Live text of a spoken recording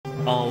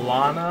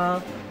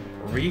Alana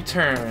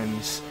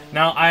returns.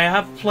 Now I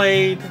have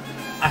played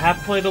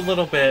a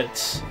little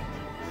bit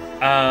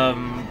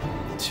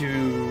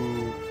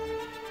to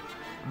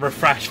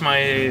refresh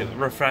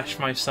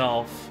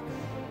myself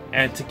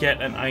and to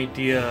get an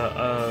idea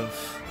of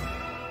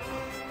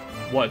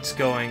what's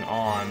going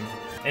on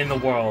in the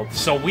world.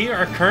 So we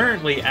are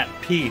currently at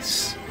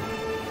peace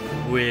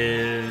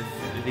with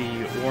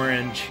the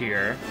orange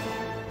here,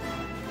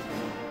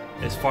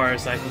 as far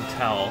as I can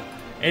tell.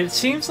 And it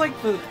seems like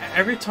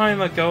every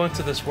time I go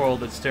into this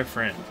world, it's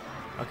different.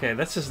 Okay,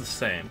 this is the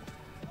same.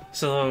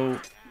 So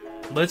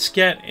let's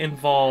get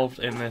involved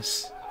in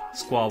this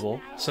squabble,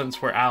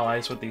 since we're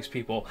allies with these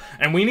people.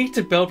 And we need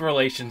to build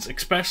relations,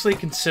 especially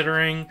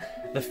considering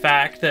the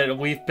fact that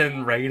we've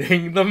been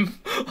raiding them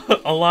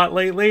a lot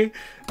lately.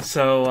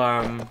 So,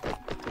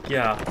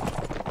 yeah.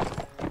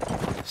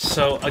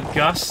 So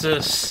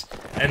Augustus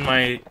and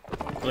my,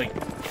 like,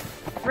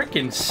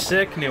 freaking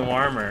sick new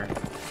armor.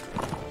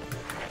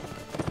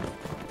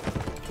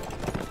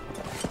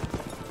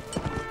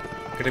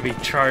 Gonna be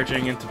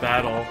charging into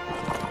battle.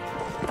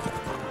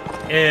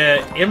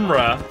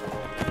 Imra,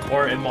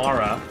 or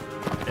Imara,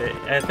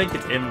 I think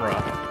it's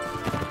Imra.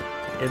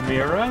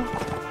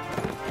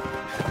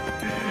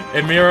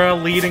 Emira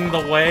leading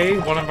the way,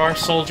 one of our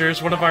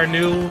soldiers, one of our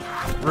new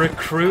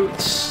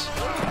recruits.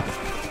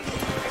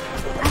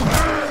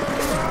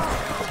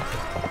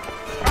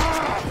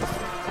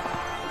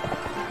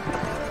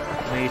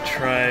 Let me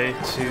try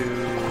to...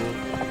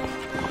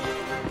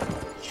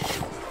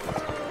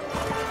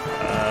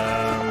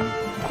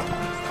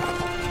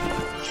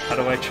 how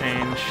do I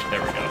change?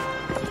 There we go.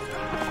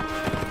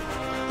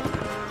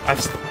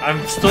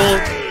 I'm still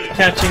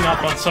catching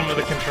up on some of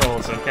the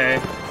controls,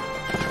 okay?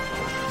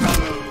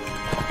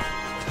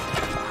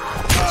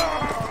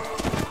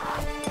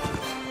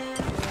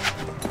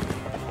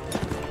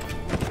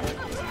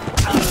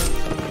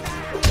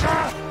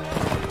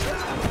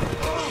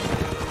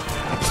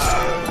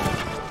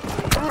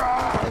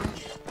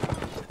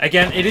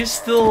 Again, it is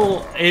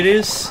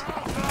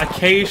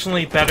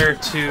occasionally better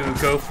to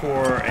go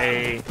for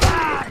a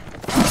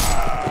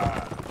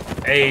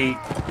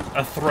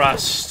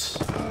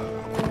thrust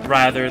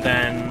rather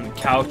than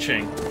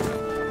couching.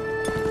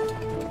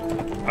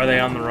 Are they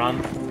on the run?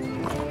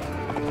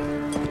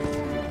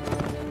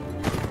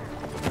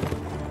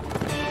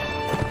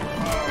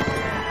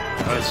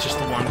 Oh, it's just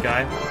the one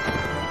guy.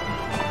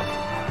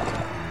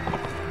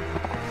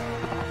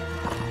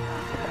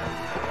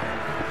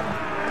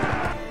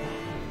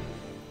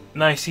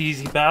 Nice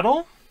easy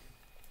battle.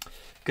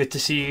 Good to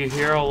see you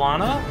here,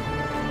 Alana.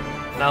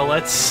 Now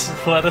let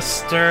us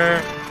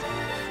stir.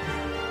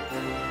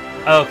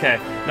 Okay,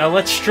 now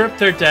let's strip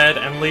their dead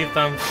and leave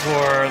them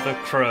for the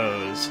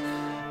crows,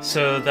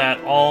 so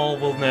that all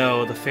will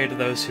know the fate of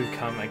those who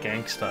come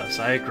against us.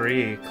 I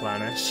agree,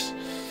 Clannis.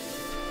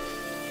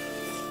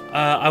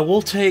 I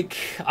will take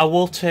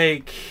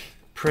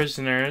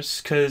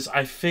prisoners, because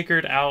I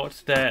figured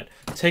out that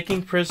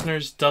taking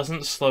prisoners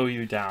doesn't slow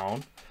you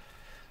down.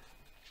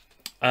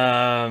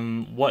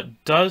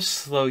 What does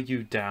slow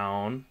you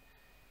down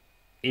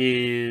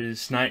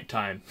is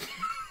nighttime.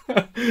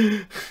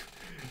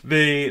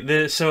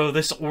 So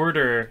this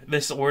order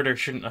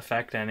shouldn't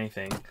affect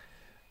anything.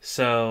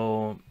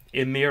 So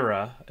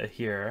Emira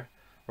here,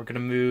 we're gonna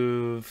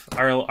move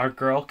our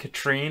girl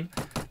Katrine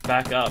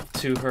back up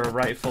to her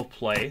rightful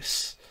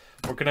place.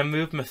 We're gonna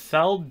move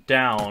Methel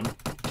down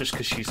just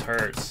because she's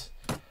hurt,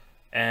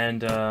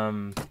 and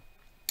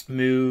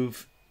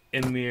move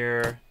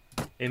Emira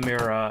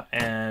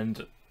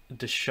and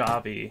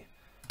Deshavi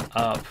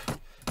up.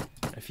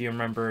 If you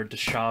remember,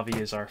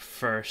 Deshavi is our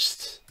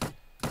first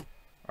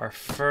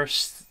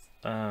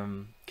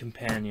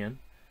companion.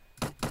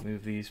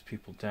 Move these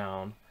people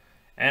down.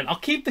 And I'll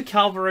keep the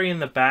cavalry in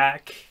the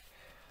back.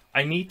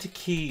 I need to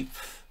keep...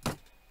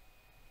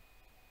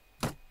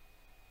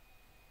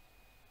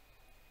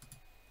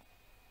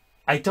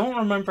 I don't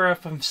remember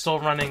if I'm still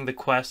running the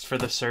quest for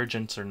the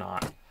surgeons or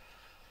not.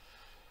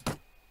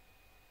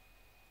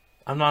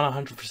 I'm not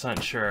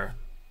 100% sure.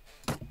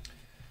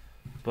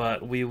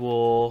 But we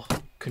will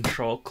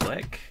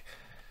control-click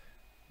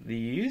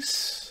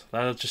these.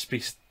 That'll just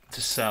be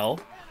to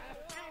sell.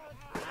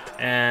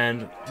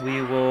 And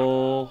we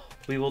will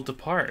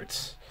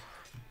depart.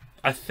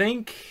 I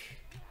think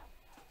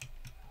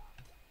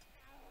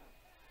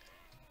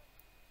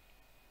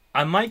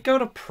I might go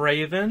to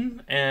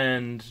Praven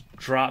and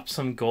drop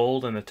some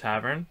gold in the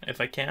tavern if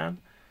I can.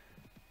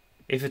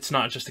 If it's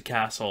not just a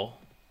castle.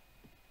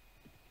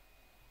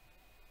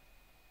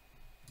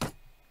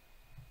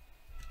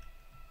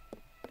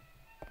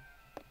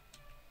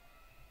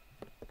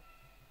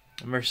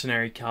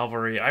 Mercenary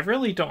cavalry. I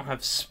really don't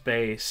have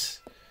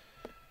space.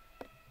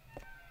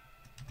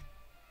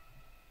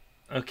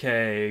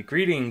 Okay,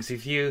 greetings.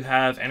 If you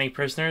have any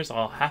prisoners,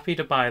 I'll happy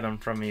to buy them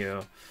from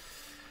you.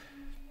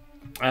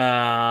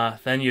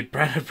 Then you'd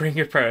better bring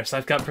your purse.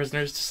 I've got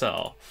prisoners to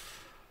sell.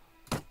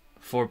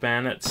 4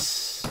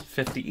 bandits,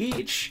 50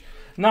 each.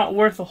 Not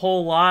worth a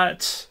whole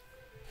lot.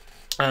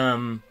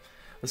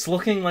 It's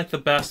looking like the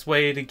best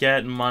way to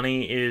get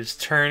money is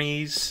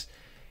tourneys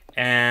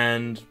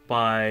and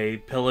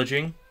by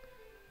pillaging.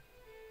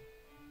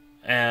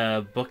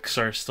 Books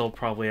are still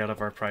probably out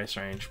of our price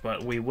range,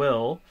 but we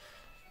will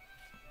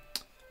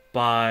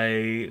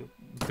buy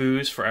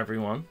booze for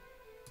everyone.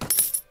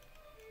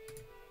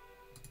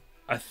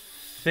 I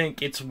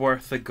think it's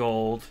worth the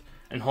gold,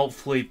 and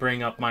hopefully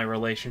bring up my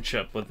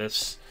relationship with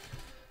this.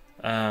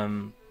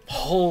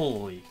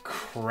 Holy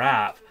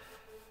crap.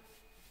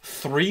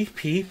 3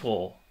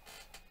 people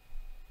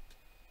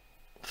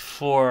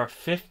for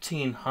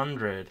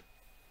 1,500.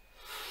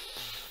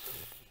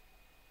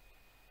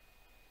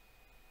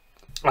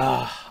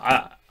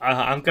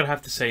 I'm gonna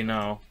have to say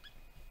no.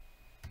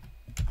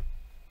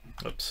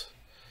 Oops.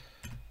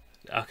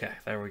 Okay,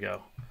 there we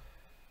go.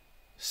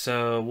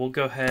 So we'll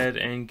go ahead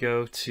and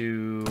go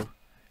to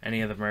any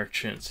of the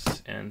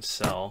merchants and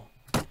sell.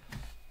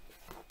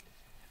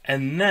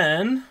 And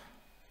then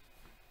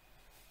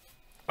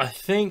I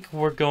think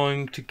we're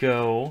going to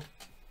go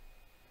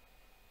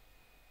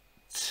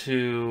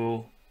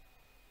to...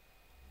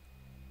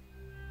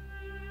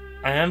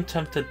 I am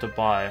tempted to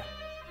buy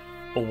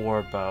a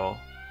war bow.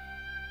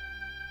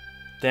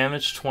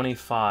 Damage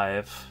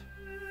 25.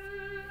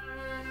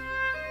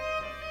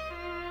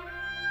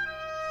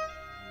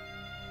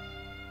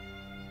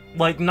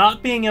 Like,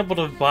 not being able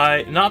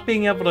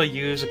to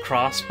use a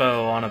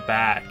crossbow on a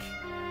back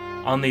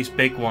on these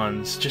big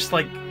ones, just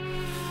like,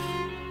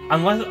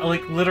 unless,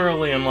 like,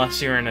 literally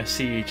unless you're in a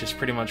siege, is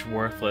pretty much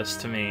worthless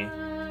to me.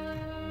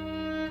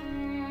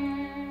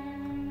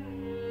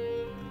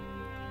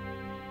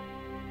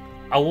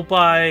 I will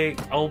buy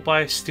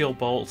steel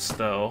bolts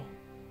though.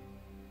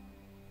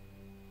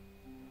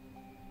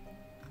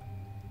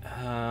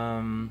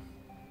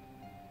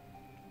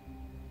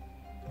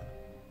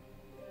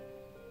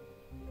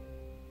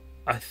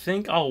 I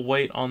think I'll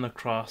wait on the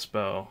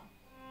crossbow.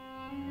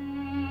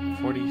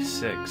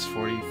 46,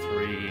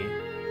 43.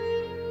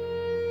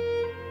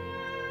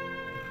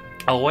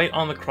 I'll wait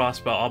on the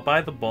crossbow. I'll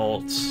buy the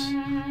bolts.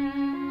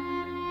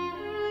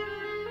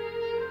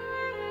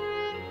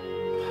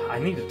 I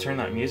need to turn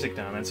that music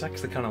down. It's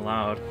actually kind of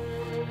loud.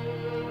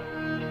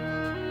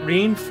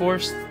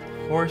 Reinforced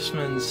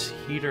Horseman's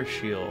Heater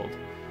Shield.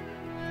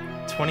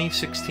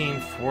 2016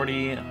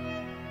 40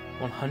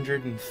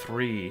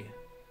 103.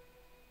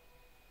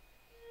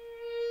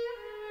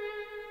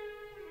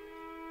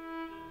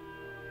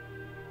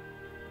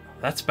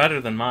 That's better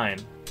than mine.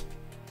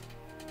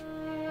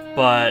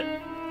 But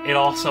it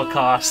also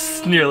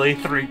costs nearly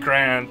 3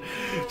 grand.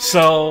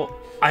 So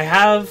I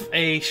have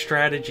a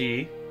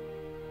strategy.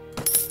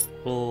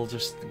 We'll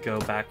just go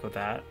back with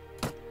that.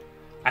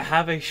 I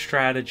have a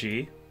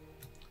strategy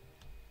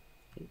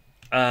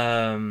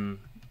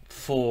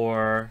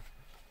for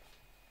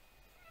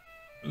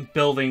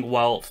building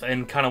wealth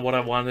and kind of what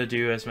I want to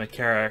do as my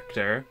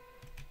character.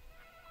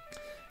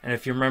 And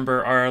if you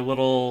remember, our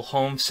little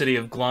home city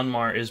of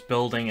Glunmar is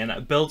building, and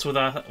it builds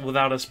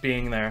without us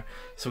being there,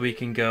 so we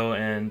can go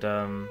and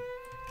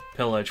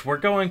pillage. We're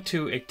going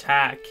to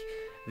attack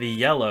the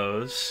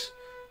yellows,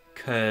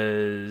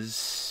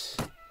 because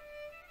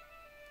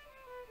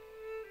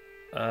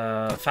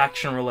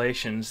faction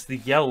relations. The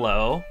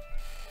yellow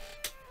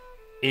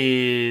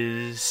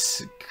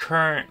is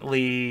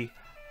currently,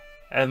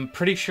 I'm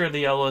pretty sure the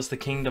yellow is the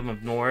Kingdom of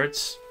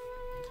Nords.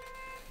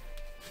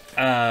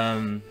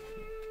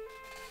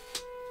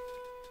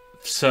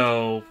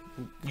 So,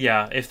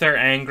 yeah, if they're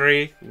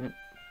angry,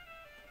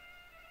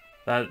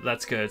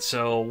 that's good.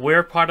 So,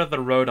 we're part of the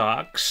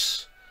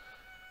Rodocks.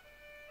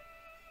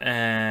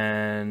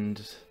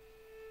 And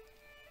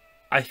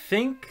I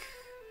think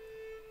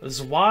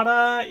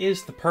Zwada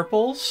is the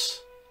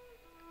purples,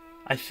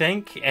 I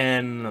think,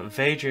 and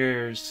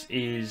Vagers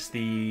is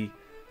the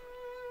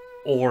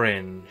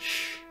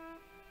orange.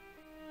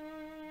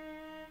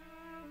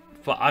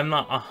 But I'm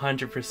not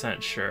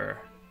 100%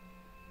 sure.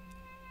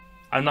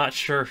 I'm not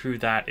sure who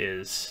that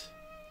is.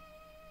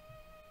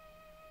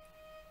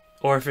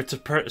 Or if it's a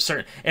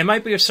certain... It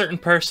might be a certain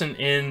person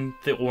in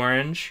the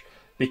orange,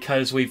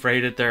 because we've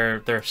raided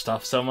their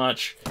stuff so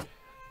much.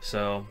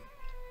 So...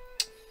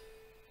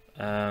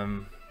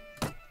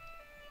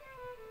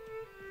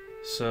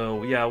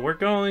 So, yeah, we're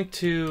going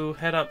to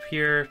head up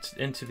here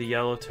into the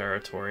yellow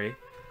territory.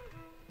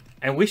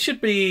 And we should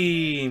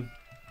be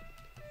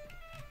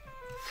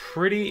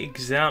pretty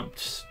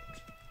exempt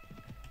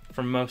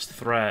from most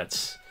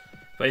threats.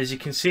 But as you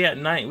can see, at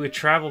night we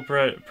travel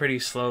pretty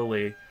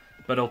slowly,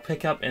 but it'll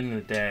pick up in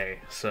the day,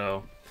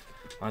 so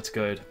that's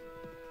good.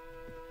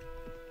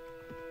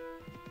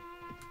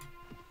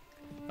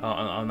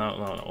 Oh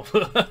no.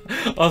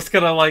 I was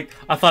gonna, like,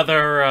 I thought they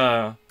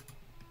were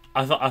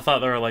I thought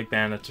they were like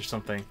bandits or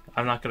something.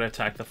 I'm not gonna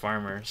attack the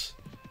farmers.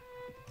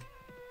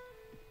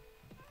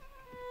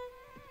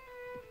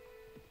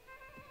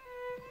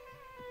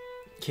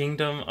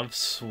 Kingdom of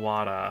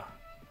Swada.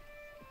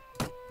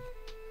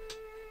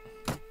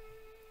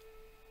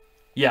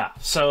 Yeah,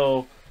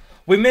 so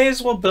we may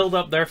as well build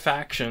up their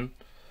faction.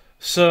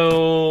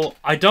 So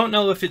I don't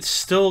know if it's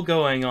still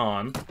going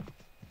on,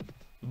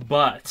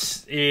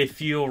 But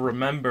if you'll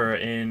remember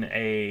in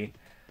a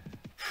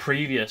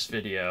previous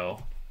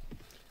video,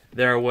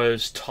 there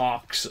was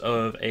talks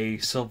of a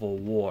civil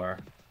war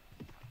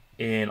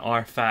in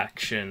our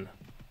faction.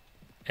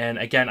 And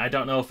again, I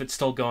don't know if it's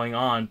still going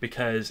on,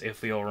 because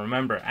if you'll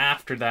remember,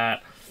 after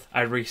that,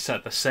 I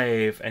reset the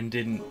save and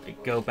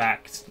didn't go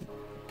back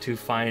to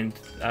find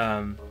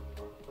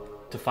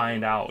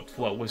out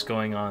what was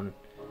going on.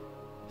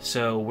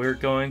 So we're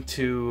going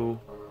to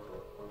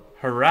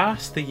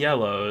harass the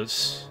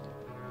yellows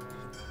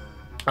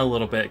a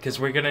little bit, because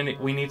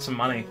we need some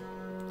money.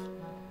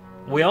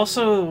 We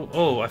also...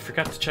 Oh, I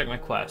forgot to check my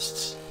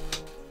quests.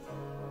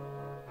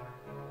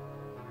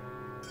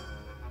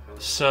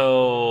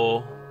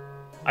 So...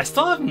 I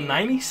still have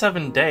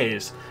 97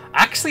 days.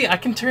 Actually, I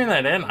can turn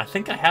that in. I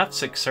think I have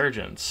 6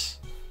 surgeons.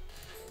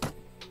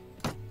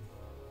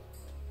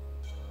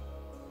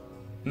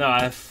 No,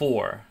 I have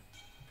 4.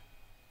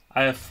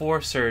 I have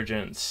 4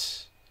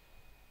 surgeons.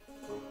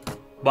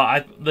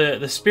 But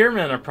the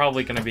spearmen are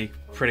probably going to be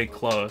pretty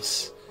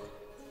close.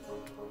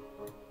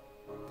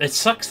 It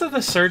sucks that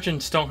the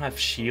surgeons don't have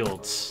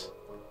shields.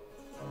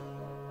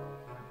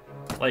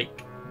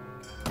 Like,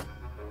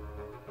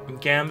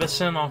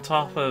 Gambison on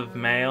top of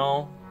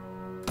Mail,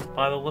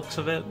 by the looks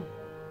of it.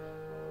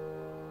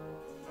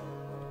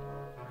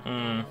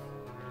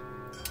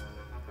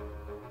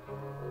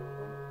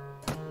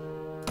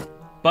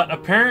 But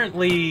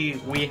apparently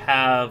we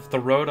have the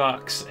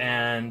Rhodocks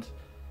and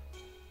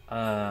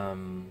I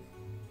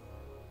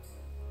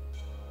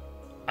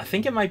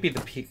think it might be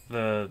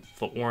the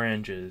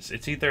oranges.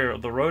 It's either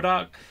the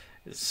Rhodok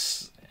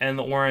and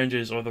the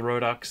oranges, or the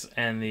Rhodocks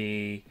and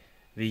the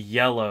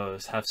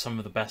yellows have some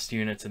of the best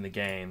units in the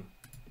game.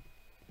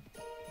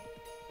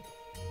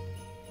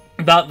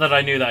 Not that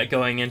I knew that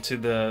going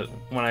into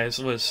when I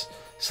was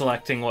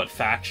selecting what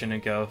faction to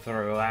go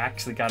through. I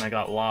actually kind of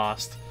got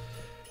lost,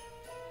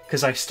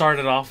 because I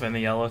started off in the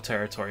yellow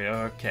territory.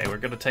 Okay, we're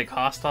going to take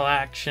hostile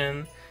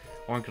action.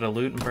 We're going to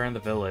loot and burn the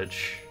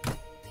village.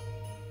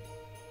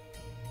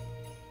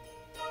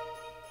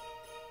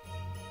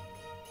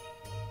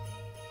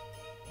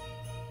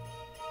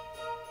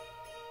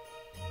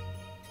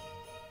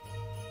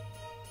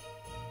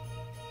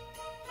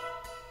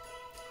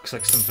 Looks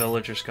like some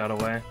villagers got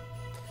away.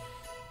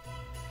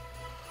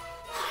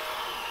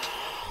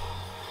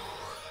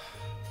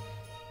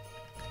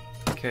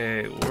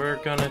 Okay, we're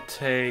gonna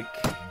take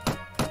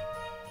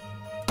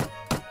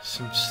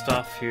some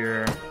stuff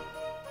here.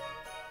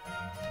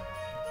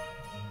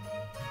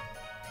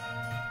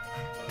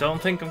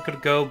 Don't think I'm gonna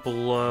go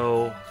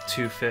below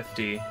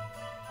 250.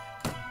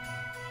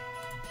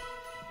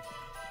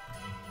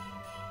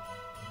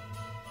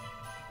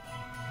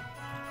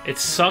 It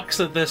sucks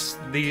that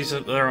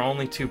there are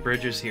only 2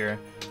 bridges here,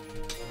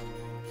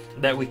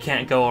 that we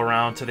can't go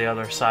around to the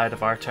other side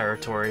of our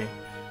territory.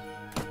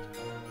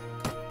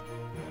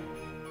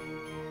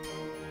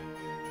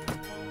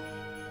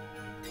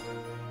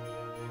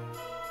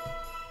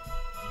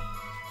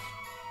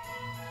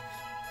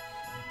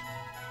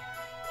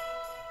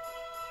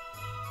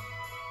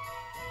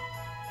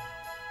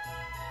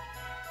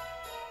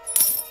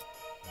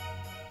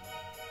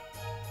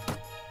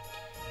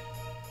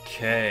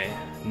 Okay,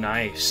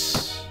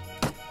 nice.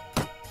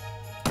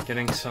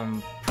 Getting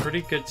some pretty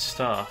good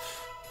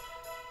stuff.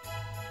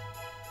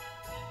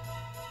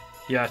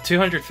 Yeah,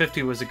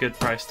 250 was a good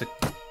price to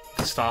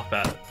stop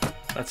at.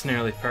 That's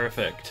nearly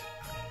perfect.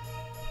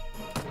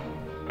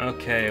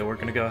 Okay, we're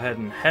gonna go ahead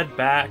and head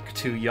back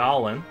to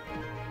Yalin.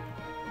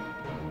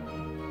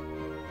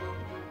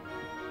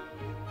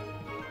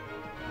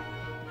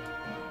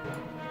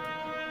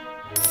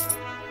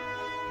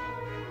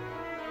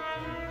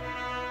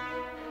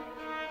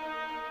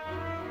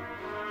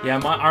 Yeah,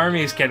 my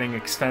army's getting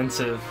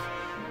expensive.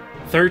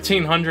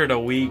 1,300 a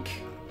week.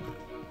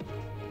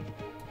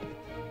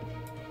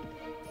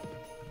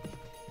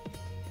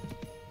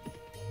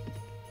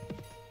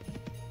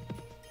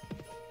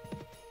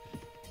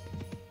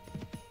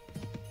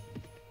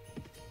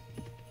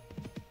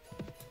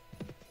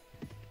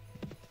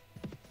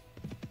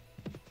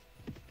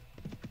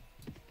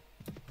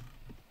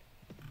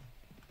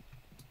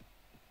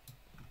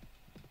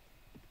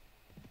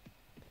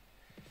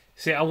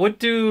 See, I would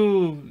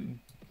do...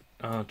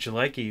 Oh,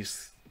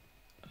 Jaleki's...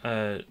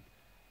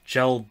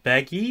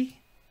 Jelbegi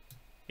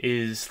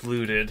is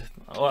looted.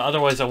 Well,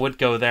 otherwise I would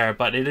go there,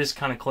 but it is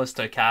kind of close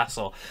to a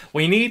castle.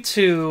 We need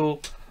to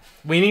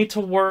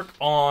work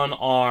on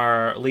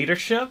our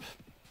leadership,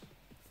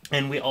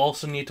 and we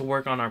also need to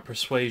work on our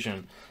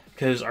persuasion,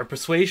 because our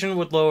persuasion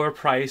would lower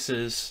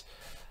prices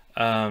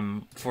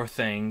for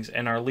things,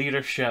 and our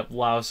leadership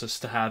allows us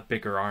to have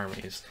bigger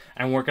armies.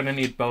 And we're going to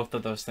need both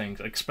of those things,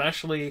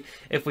 especially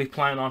if we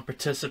plan on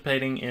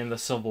participating in the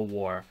Civil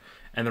War.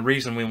 And the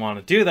reason we want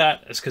to do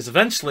that is because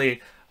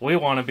eventually we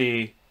want to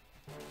be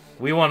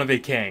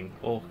king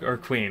or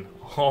queen.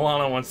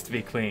 Alana wants to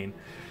be queen.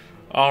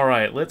 All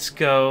right, let's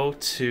go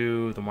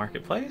to the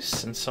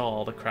marketplace and sell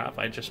all the crap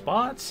I just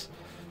bought.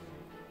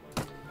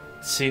 Let's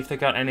see if they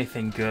got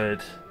anything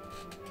good.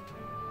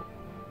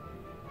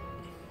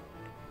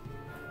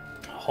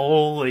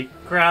 Holy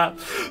crap.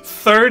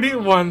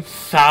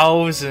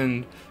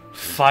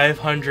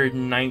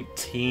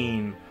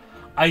 31,519.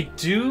 I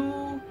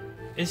do...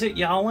 Is it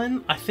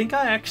Yalin? I think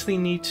I actually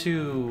need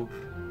to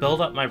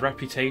build up my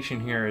reputation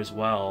here as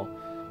well.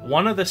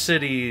 One of the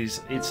cities,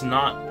 it's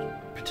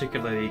not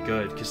particularly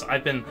good, because I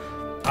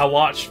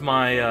watched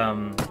my,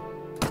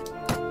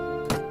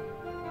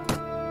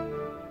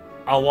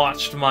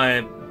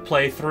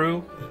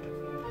 playthrough,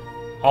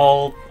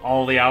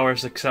 all the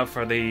hours except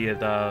for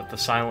the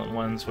silent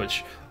ones,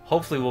 which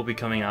hopefully will be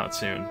coming out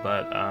soon,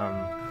 but,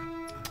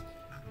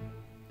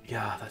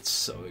 yeah, that's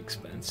so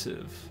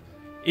expensive.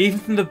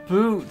 Even the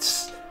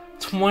boots,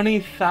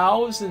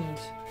 20,000.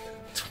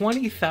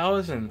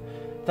 20,000.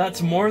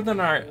 That's more than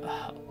our...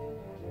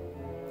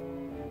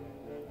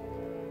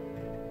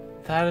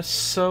 That is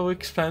so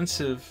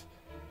expensive.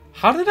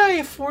 How did I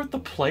afford the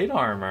plate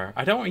armor?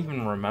 I don't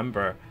even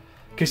remember,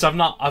 because I've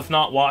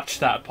not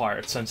watched that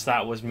part since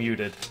that was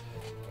muted.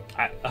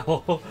 I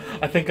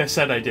think I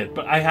said I did,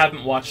 but I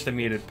haven't watched the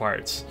muted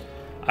parts.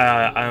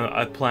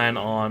 I plan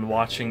on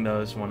watching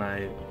those when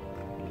I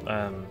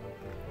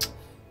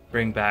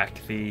bring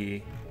back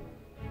the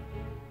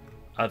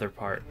other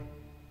part.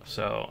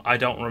 So I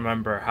don't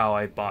remember how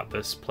I bought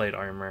this plate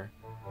armor,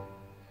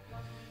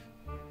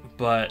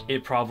 but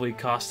it probably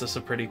cost us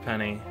a pretty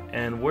penny.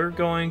 And we're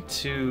going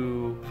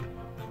to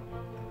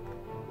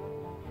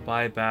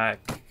buy back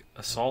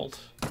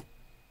Assault,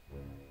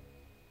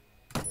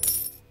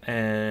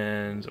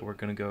 and we're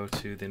gonna go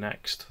to the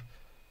next.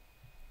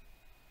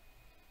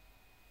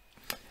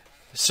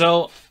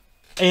 So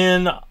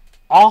in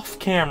off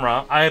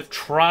camera, I have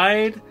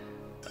tried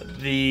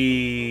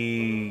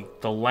the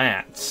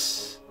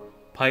lance.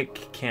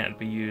 Pike can't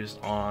be used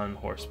on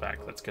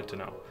horseback. That's good to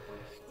know.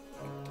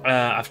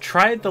 I've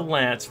tried the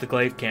lance. The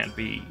glaive can't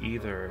be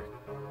either.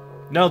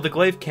 No, the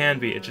glaive can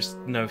be. It's just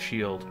no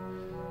shield.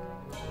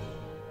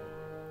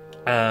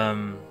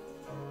 And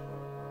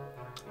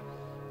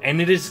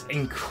it is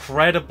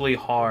incredibly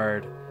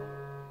hard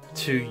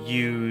to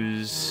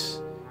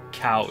use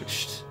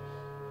couched.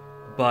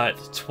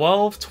 But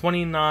 12,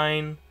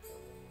 29,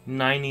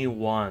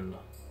 91.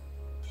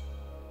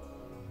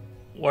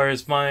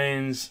 Whereas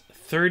mine's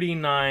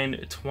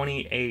 39,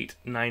 28,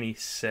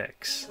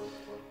 96.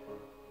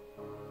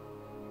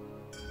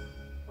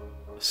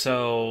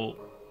 So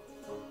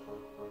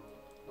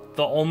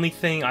the only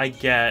thing I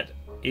get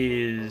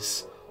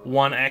is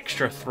one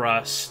extra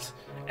thrust,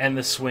 and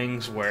the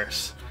swing's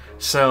worse.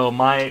 So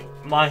my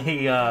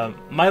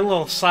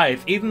little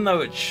scythe, even though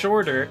it's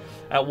shorter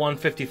at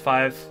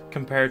 155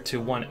 compared to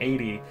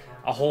 180,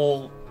 a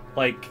whole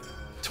like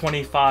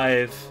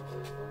 25,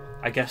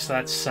 I guess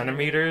that's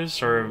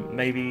centimeters or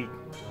maybe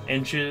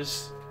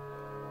inches.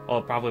 Well,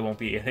 it probably won't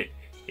be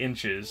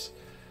inches,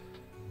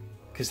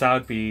 because that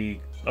would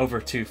be over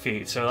 2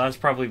 feet. So that's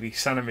probably be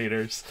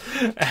centimeters.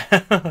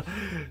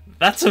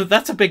 That's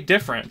a big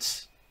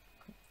difference.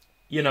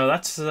 You know,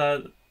 that's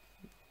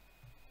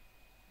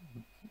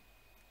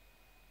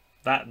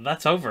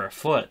over a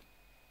foot.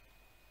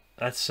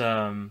 That's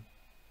yeah,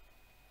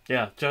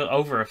 just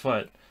over a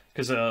foot,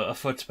 because a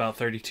foot's about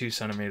 32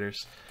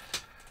 centimeters.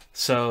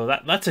 So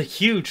that's a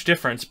huge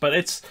difference, but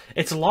it's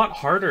a lot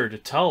harder to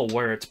tell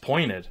where it's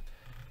pointed.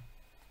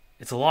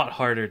 It's a lot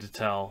harder to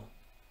tell.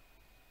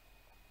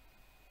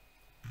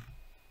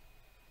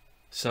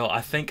 So I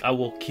think I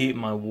will keep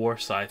my war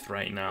scythe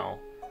right now,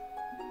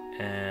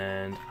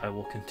 and I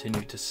will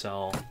continue to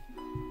sell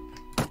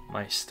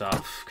my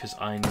stuff because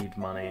I need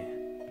money.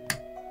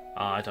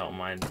 I don't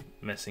mind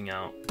missing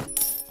out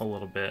a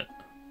little bit.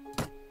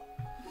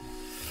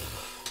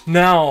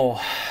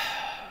 Now,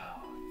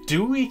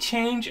 do we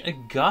change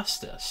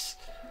Augustus?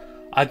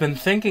 I've been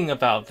thinking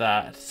about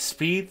that.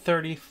 Speed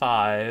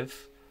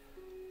 35.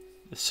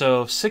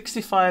 So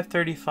 65,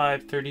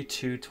 35,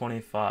 32,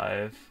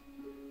 25.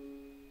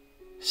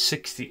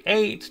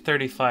 68,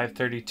 35,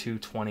 32,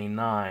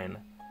 29.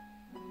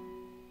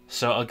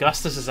 So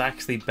Augustus is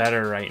actually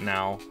better right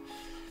now.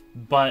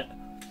 But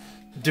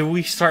do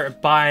we start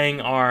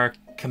buying our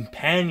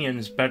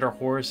companions better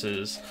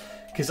horses?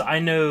 Because I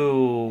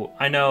know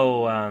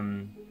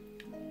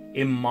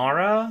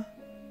Imara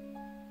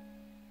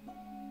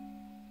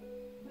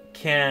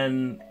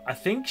can, I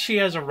think she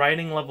has a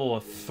riding level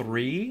of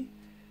 3.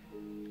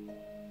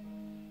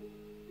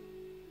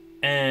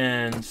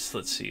 And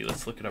let's see,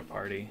 let's look at our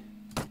party.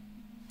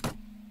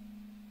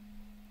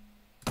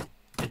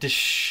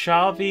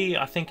 Deshavi,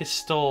 I think, is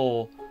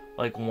still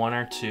like 1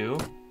 or 2.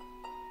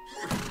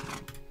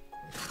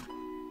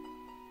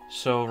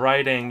 So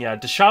riding, yeah,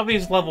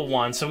 Deshavi's level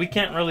 1, so we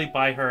can't really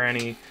buy her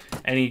any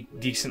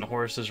decent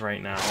horses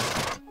right now.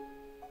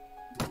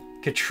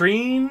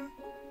 Katrine,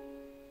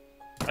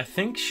 I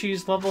think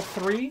she's level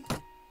 3.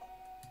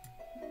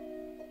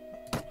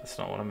 That's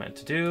not what I meant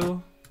to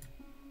do.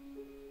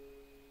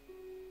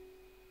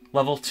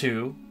 Level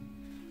 2.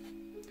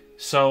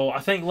 So I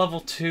think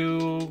level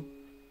 2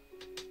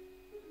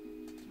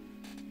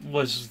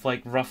 was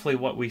like roughly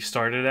what we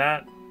started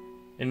at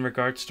in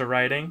regards to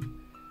riding.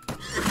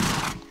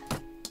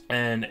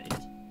 And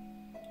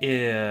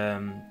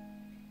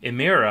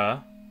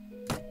Emira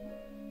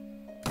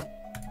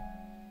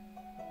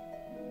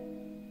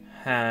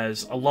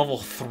has a level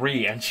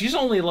 3, and she's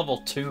only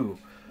level 2.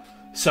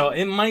 So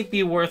it might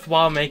be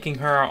worthwhile making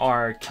her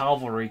our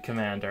cavalry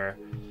commander,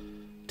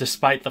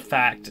 despite the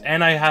fact,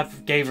 and I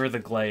gave her the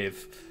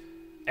glaive.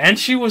 And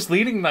she was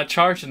leading that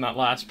charge in that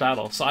last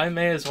battle, so I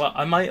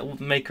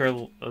might make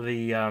her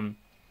the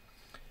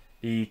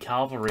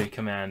cavalry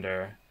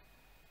commander.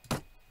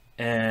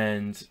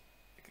 And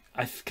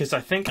because I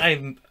think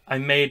I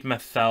made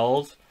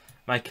Metheld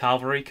my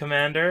cavalry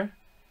commander,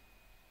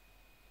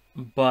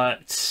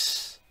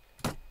 but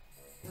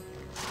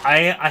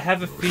I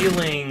have a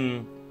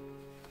feeling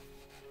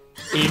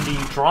in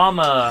the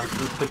drama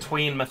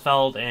between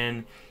Metheld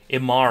and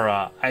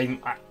Imara, I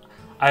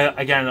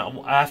again,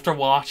 after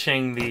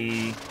watching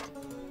the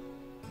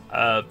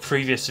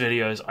previous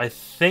videos, I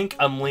think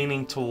I'm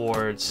leaning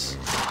towards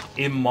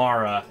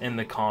Imara in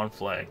the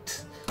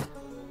conflict.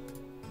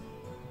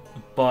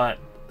 But,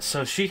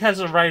 so she has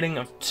a rating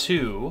of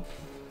 2.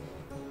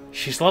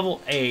 She's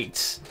level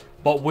 8,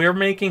 but we're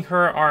making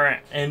her our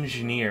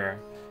engineer.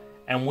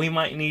 And we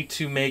might need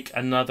to make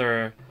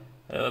another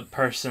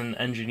person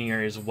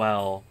engineer as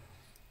well.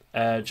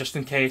 Just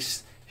in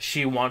case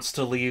she wants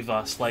to leave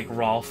us like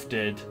Rolf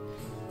did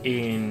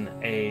in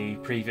a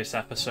previous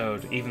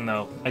episode, even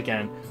though,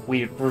 again,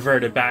 we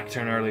reverted back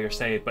to an earlier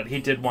state, but he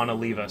did want to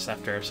leave us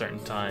after a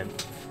certain time,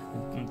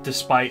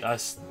 despite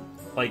us,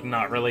 like,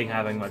 not really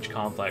having much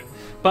conflict.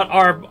 But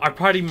our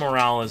party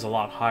morale is a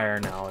lot higher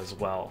now as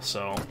well,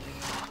 so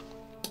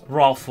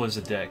Rolf was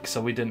a dick, so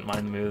we didn't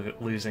mind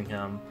losing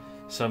him.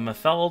 So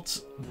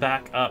Metheld's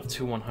back up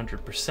to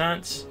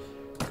 100%.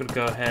 I'm gonna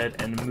go ahead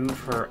and move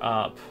her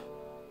up.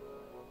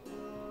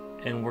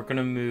 And we're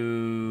gonna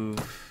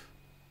move...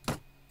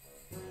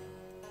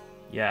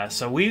 Yeah,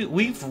 so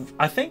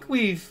I think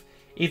we've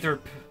either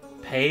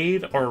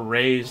paid or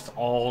raised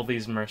all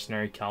these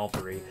mercenary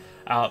cavalry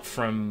out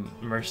from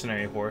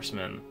mercenary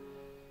horsemen.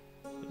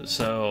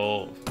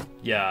 So,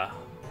 yeah.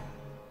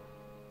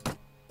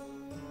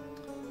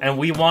 And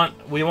we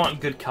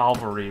want good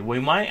cavalry. We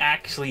might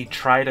actually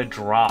try to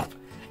drop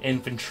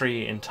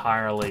infantry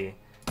entirely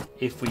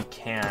if we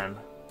can.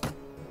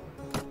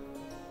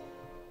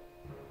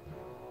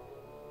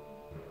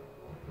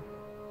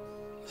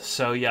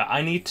 So yeah,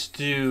 I need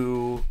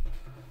to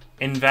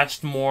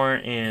invest more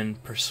in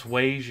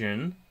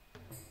persuasion.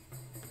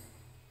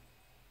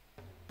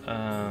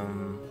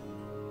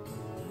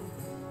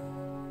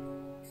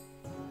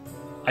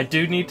 I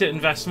do need to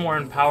invest more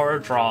in power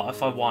draw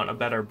if I want a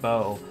better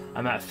bow.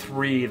 I'm at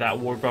 3, that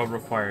war bow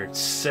required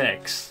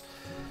 6.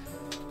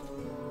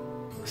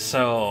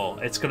 So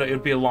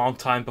it'd be a long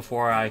time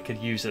before I could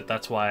use it.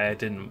 That's why I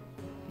didn't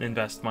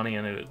invest money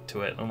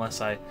into it,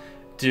 unless I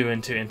do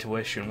into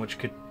intuition, which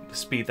could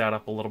speed that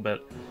up a little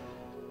bit.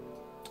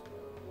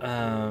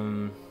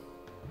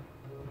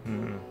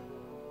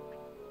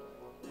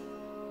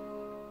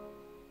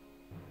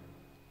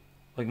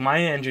 Like,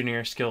 my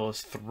engineer skill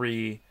is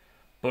 3,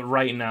 but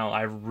right now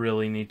I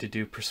really need to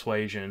do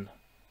persuasion.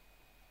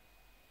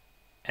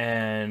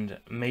 And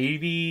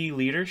maybe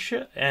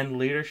leadership? And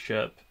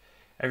leadership.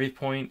 Every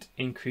point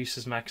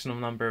increases maximum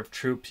number of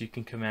troops you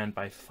can command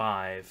by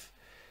 5.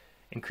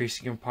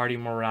 Increasing your party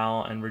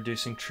morale and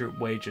reducing troop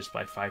wages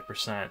by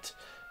 5%.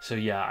 So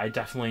yeah, I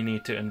definitely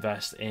need to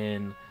invest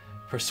in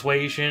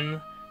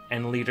persuasion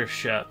and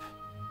leadership.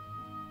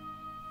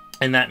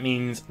 And that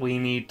means we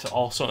need to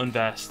also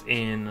invest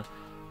in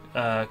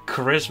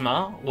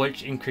charisma,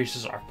 which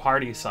increases our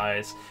party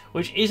size,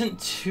 which isn't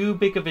too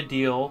big of a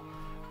deal,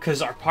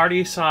 because our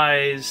party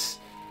size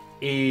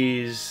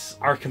is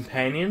our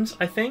companions,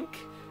 I think.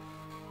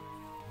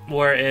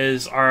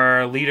 Whereas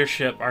our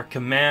leadership, our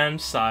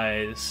command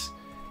size,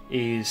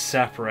 is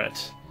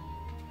separate.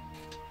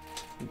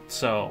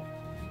 So,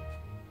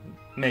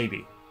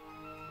 maybe.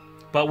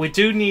 But we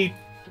do need...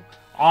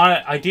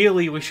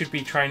 Ideally, we should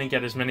be trying to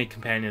get as many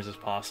companions as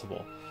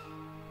possible.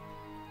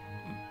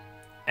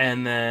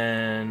 And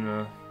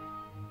then...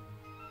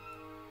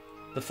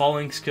 the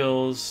following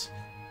skills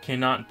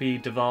cannot be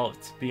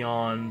developed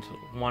beyond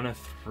 1 of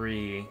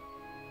 3.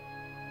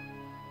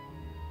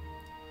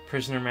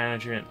 Prisoner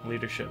management,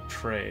 leadership,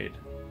 trade.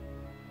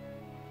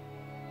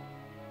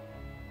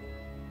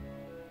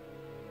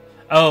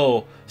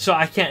 Oh, so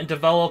I can't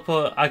develop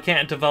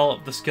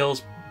the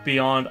skills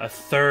beyond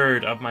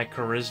 1/3 of my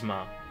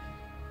charisma.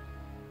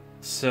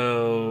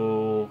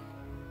 So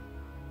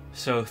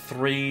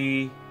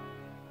 3.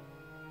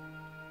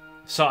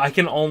 So I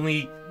can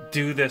only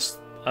do this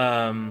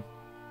one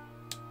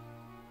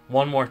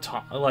more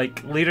time.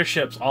 Like,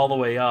 leadership's all the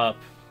way up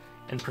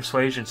in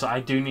persuasion, so I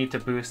do need to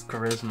boost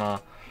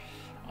charisma.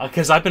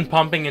 Because I've been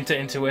pumping into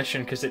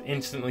intuition because it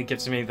instantly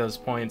gives me those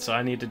points, so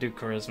I need to do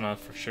charisma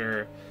for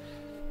sure.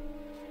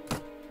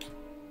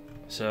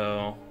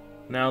 So,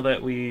 now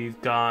that we've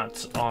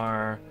got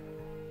our...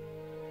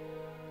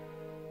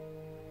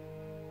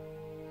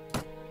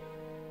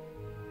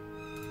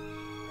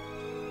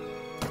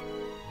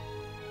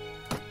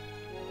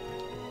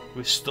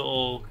 We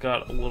still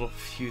got a little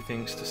few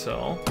things to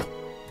sell.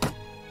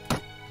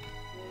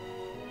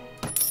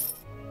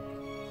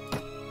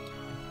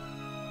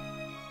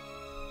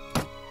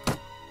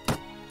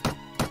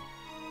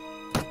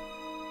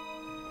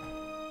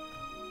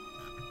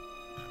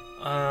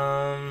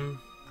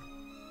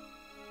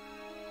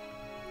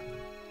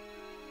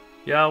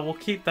 Yeah, we'll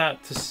keep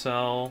that to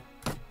sell.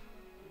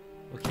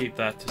 We'll keep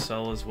that to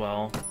sell as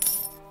well.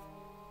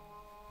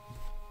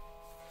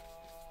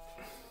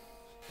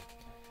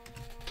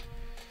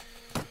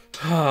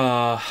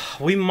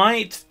 We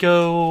might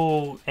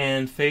go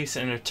and face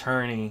an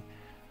attorney,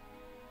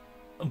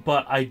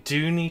 but I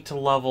do need to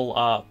level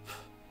up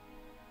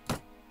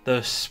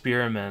those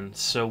spearmen,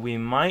 so we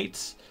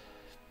might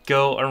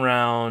go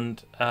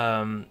around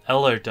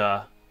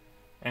Ellerda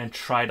and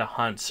try to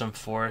hunt some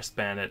forest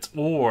bandits,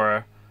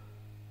 or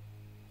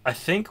I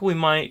think we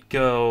might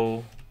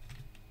go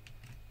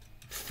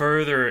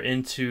further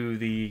into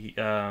the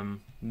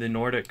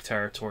Nordic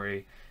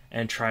territory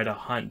and try to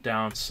hunt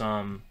down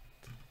some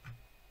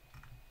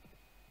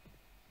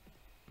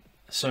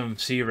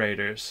sea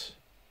raiders.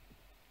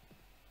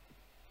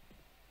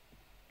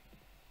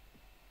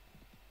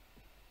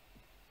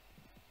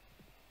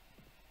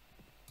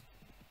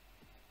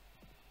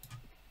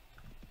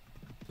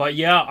 But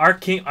yeah, our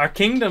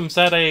kingdom's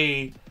at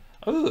a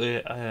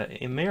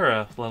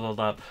Emira leveled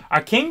up.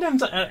 Our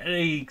kingdom's at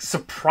a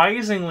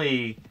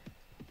surprisingly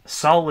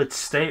solid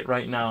state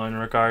right now in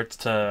regards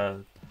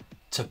to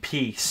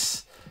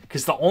peace,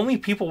 because the only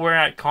people we're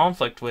at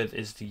conflict with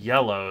is the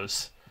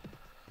yellows.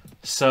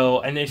 So,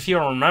 and if you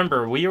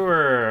remember, we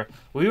were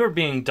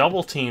being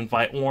double teamed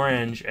by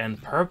orange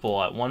and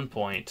purple at one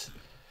point,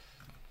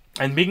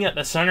 and being at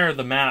the center of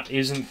the map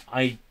isn't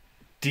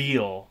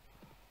ideal.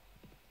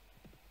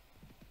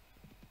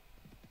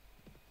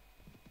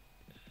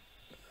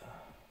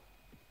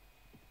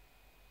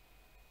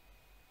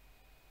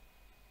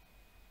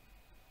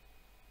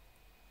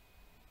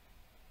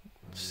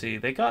 See,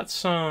 they got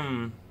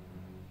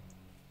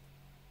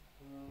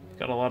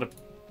a lot of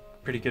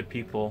pretty good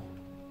people.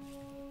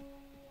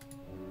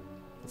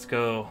 Let's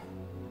go.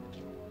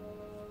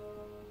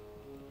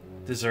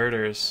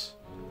 Deserters.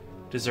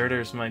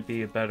 Deserters might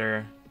be a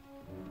better...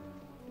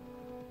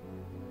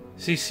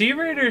 See, Sea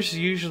Raiders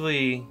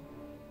usually...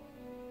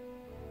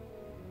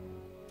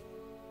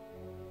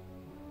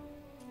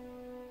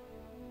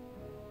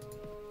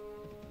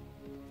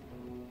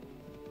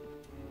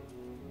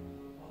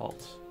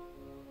 Halt.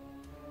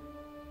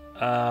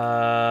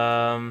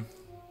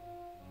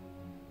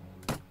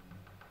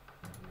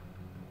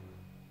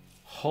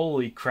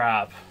 Holy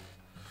crap.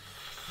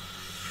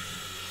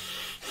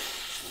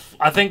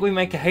 I think we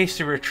make a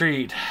hasty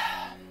retreat.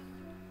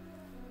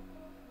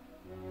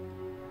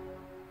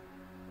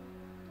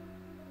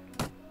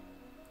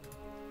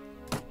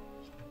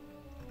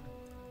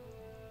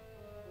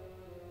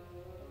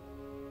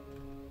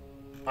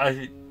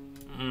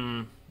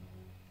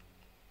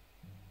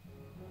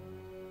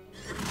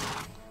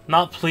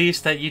 Not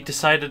pleased that you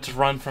decided to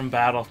run from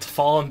battle. To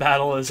fall in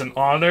battle is an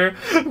honor.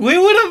 We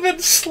would have been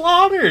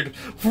slaughtered.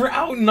 We're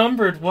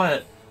outnumbered,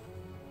 what?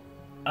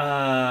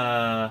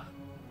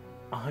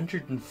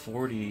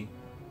 140.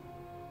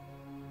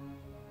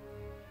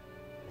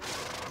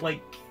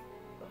 Like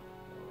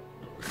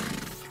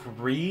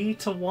 3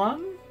 to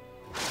 1?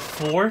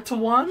 4 to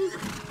 1?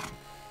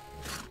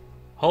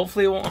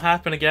 Hopefully it won't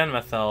happen again,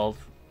 Metheld.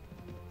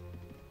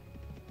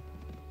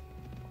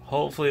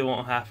 Hopefully it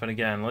won't happen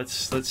again.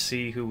 Let's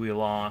see who we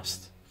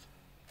lost.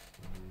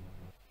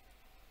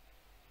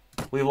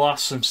 We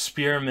lost some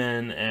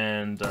spearmen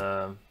and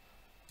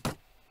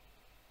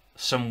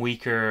some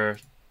weaker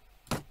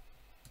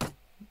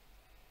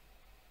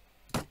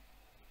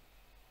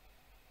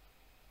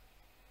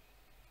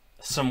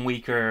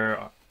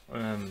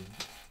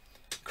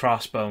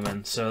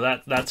crossbowmen. So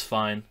that's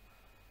fine.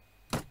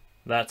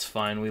 That's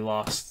fine. We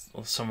lost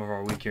some of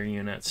our weaker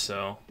units,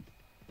 so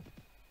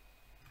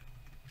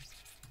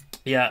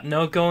yeah,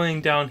 no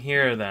going down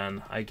here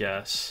then, I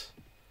guess.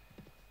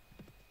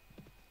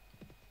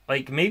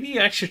 Like, maybe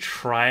I should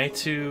try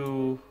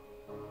to...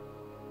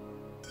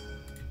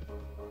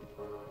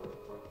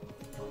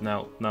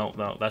 No,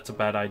 that's a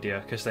bad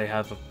idea, because they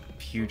have a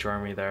huge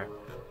army there.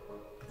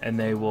 And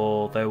they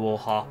will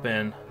hop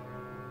in.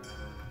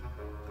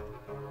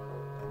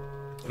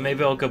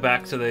 Maybe I'll go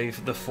back to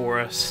the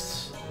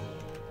forests.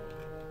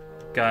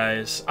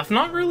 Guys, I've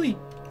not really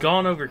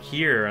gone over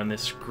here on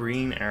this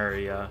green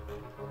area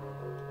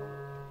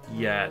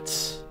yet.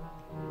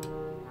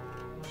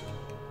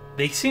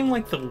 They seem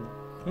like the...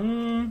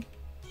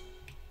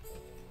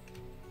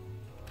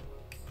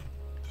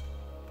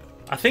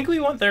 I think we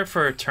went there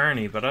for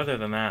attorney, but other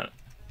than that...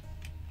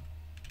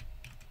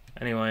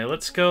 Anyway,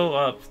 let's go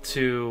up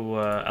to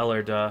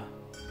Ellerda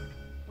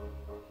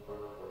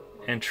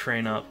and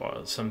train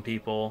up some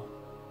people.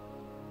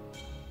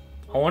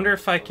 I wonder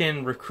if I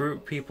can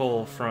recruit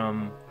people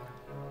from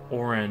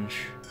Orange,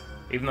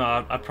 even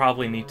though I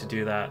probably need to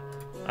do that.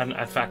 In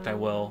fact, I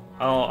will.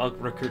 I'll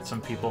recruit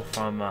some people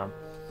from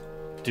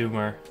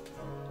Dummer.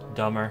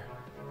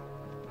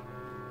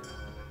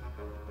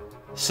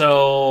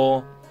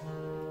 So,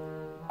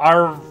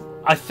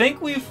 I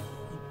think we've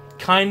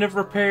kind of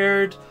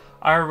repaired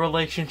our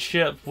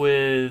relationship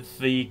with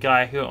the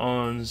guy who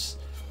owns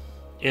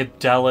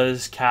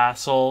Ibdella's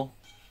castle,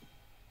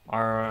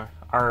 our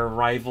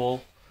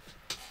rival.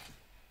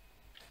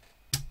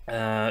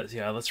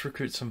 Yeah, let's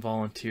recruit some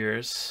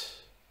volunteers.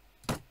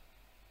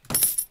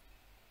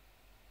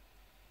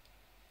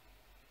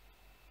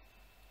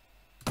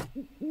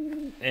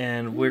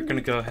 And we're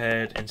gonna go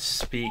ahead and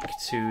speak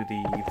to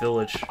the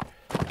village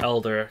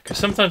elder, because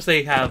sometimes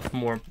they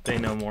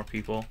know more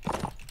people.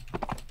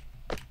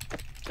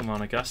 Come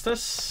on,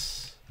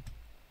 Augustus.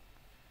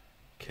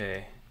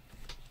 Okay.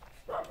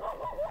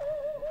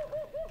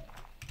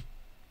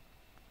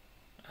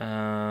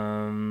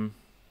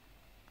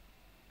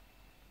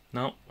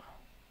 Nope.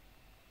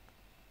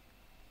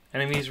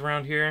 Enemies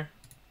around here?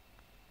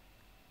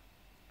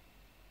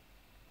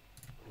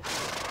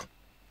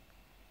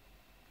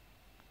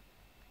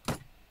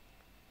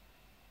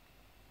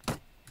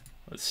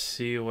 Let's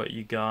see what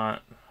you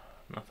got.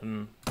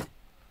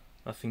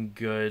 Nothing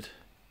good.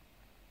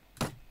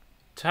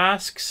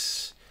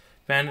 Tasks.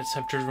 Bandits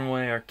have driven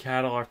away our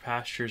cattle. Our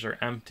pastures are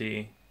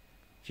empty.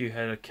 Few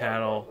head of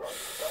cattle.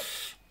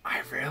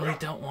 I really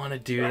don't want to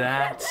do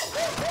that.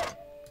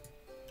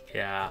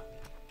 Yeah.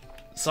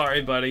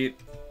 Sorry, buddy.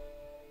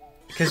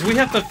 Because we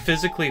have to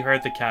physically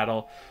herd the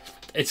cattle.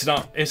 It's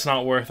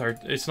not worth our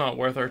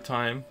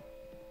time.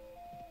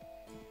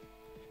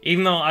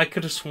 Even though I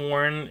could have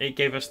sworn it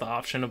gave us the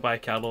option to buy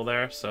cattle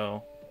there,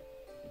 so...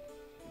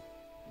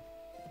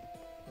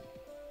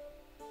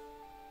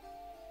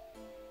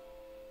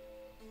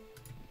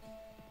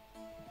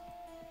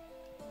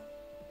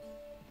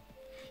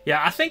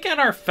 Yeah, I think at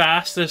our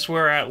fastest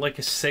we're at like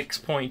a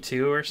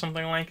 6.2 or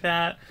something like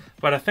that.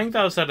 But I think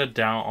that was at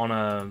on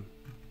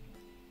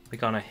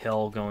a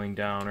hill going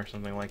down or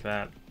something like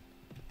that.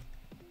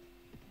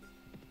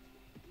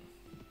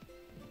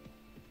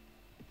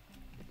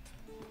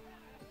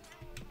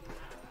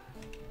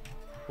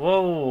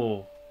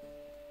 Whoa.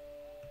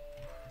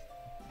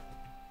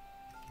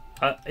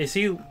 Is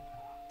he...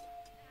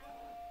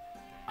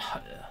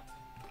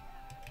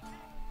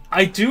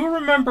 I do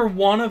remember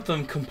one of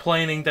them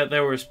complaining that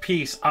there was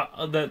peace,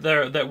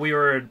 that we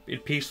were in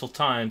peaceful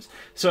times.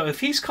 So if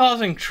he's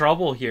causing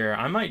trouble here,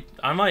 I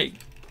might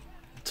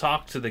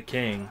talk to the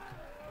king.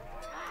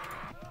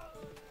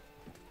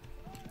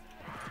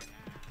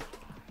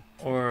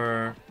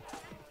 Or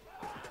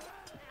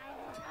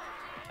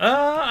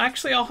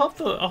actually I'll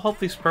help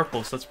these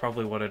purples. That's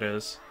probably what it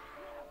is.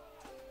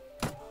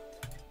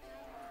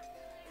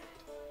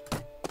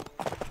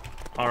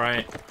 All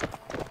right.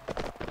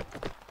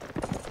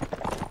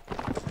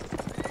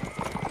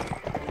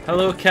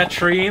 Hello,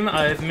 Katrine.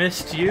 I've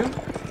missed you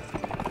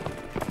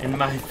in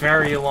my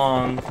very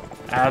long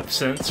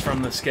absence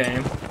from this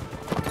game.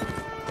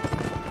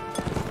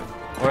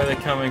 Where are they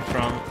coming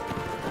from?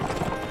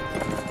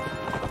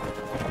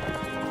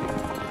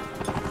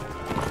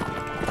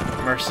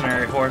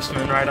 Mercenary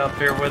horsemen right up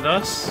here with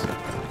us.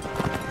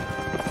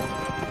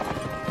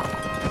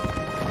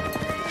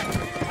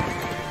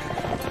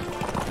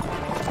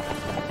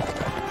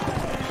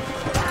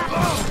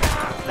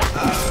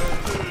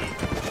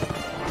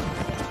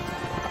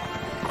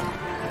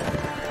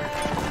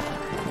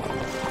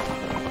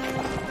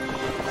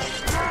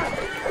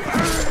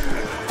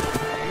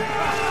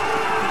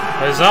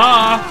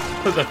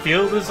 Huzzah! The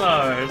field is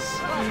ours.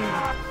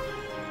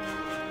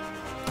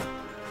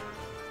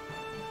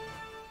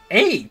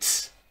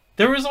 8?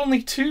 There was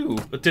only 2.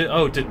 Did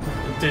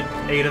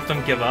 8 of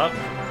them give up?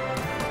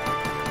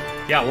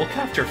 Yeah, we'll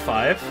capture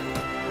 5.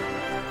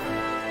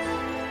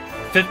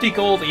 50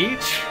 gold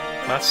each?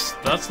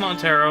 That's not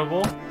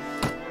terrible.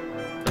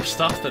 The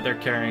stuff that they're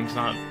carrying is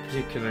not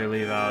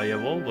particularly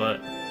valuable,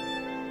 but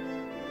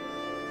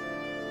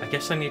I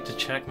guess I need to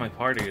check my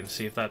party and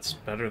see if that's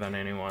better than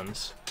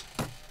anyone's.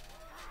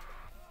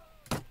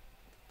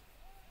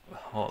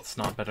 Well, it's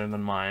not better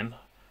than mine.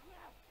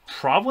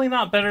 Probably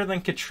not better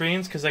than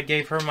Katrine's because I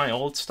gave her my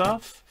old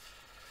stuff.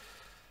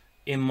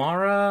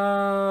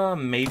 Imara,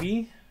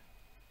 maybe?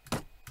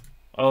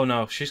 Oh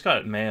no, she's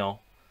got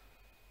mail.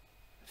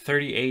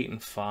 38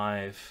 and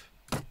 5.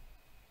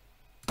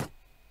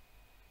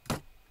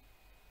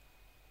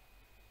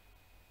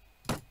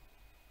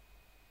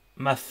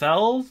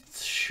 Mathel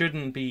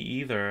shouldn't be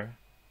either.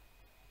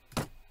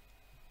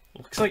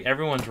 Looks like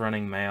everyone's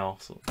running mail.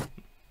 So...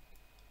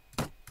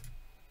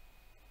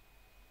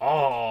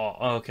 Oh,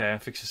 okay, I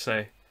fixed to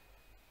say.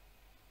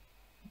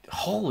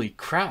 Holy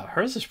crap,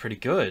 hers is pretty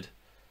good.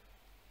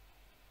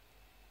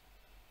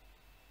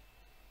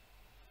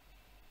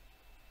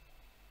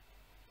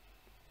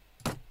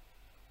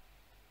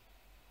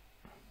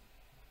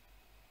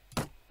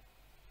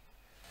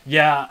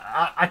 Yeah,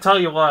 I tell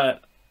you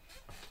what,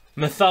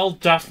 Mathel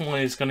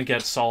definitely is going to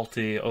get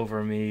salty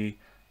over me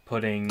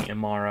putting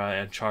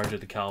Imara in charge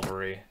of the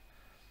cavalry.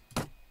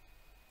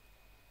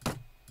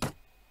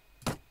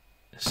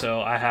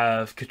 So I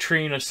have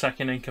Katrine as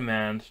second in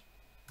command.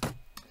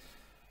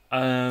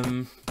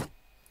 I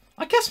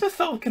guess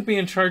Mathel can be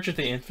in charge of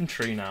the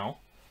infantry now.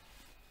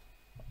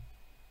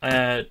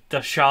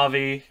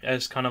 Dashavi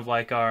as kind of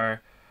like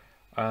our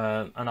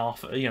an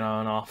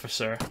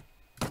officer,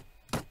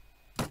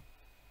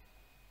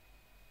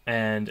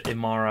 and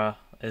Imara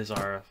is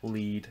our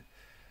lead.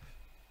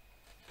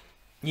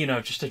 You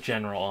know, just a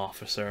general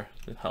officer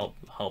to help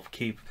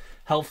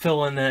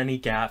fill in any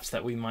gaps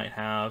that we might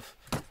have.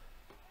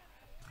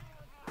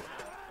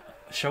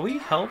 Shall we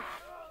help?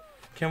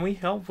 Can we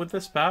help with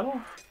this battle?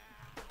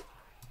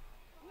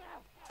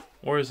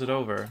 Or is it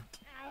over?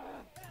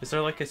 Is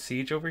there like a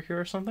siege over here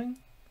or something?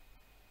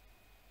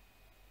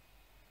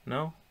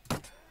 No?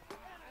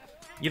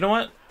 You know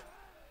what?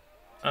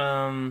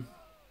 I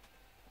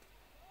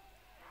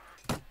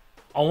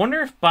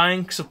wonder if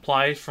buying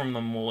supplies from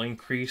them will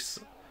increase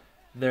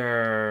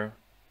their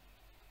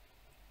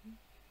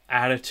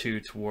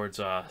attitude towards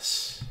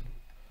us.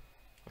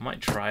 I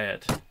might try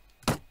it.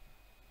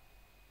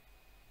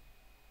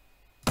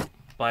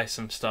 Buy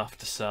some stuff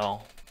to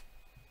sell.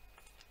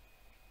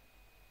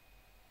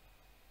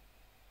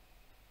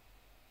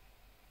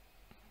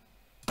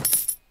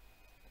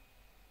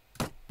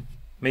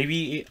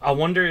 Maybe, I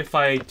wonder if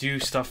I do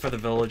stuff for the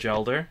village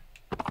elder.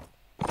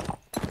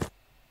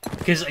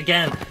 Because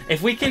again,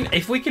 if we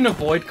can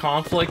avoid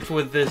conflict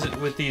with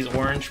these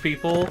orange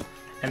people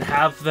and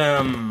have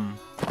them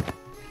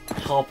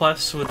help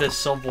us with this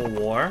civil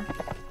war,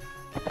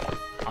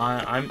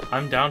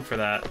 I'm down for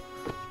that.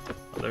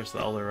 Oh, there's the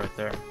elder right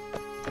there.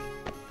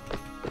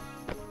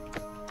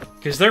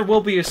 Because there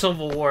will be a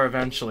civil war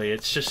eventually.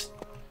 It's just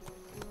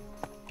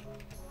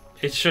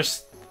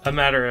a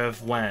matter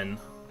of when.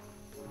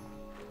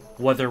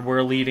 Whether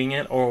we're leading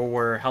it or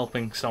we're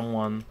helping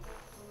someone.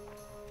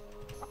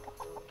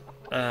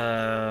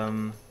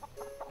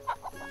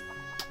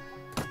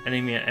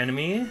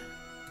 Enemy?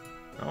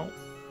 No.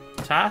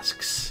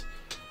 Tasks?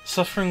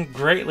 Suffering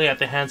greatly at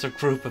the hands of a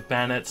group of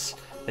bandits.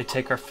 They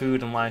take our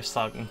food and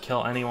livestock and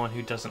kill anyone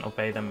who doesn't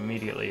obey them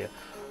immediately.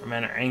 Our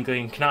men are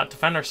angry and cannot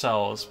defend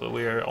ourselves, but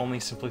we are only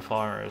simply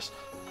foreigners.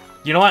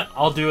 You know what?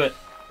 I'll do it.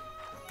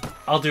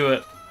 I'll do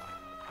it.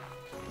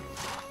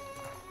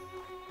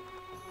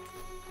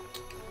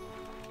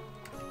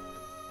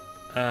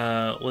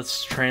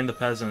 Let's train the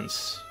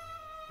peasants.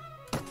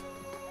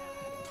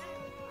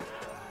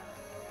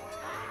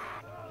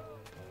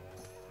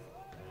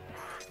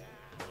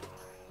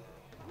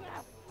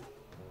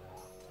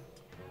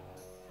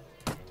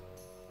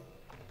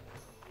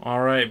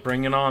 Alright,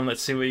 bring it on.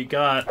 Let's see what you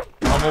got.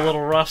 I'm a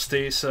little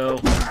rusty, so...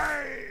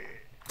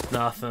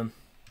 Nothing.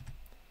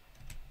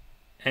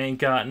 Ain't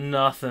got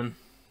nothing.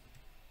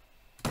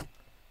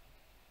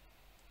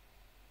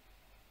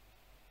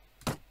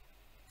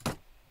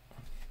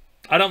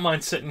 I don't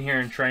mind sitting here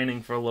and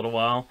training for a little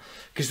while.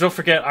 Because don't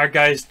forget, our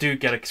guys do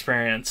get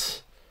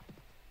experience.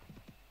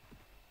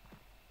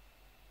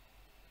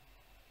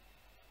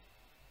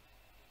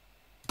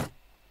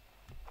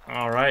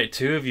 Alright,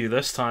 2 of you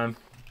this time.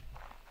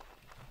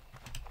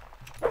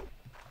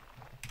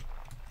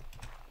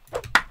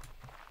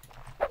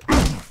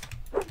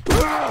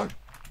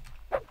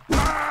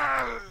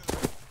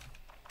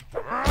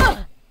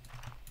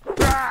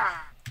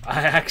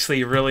 I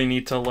actually really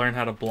need to learn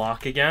how to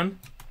block again.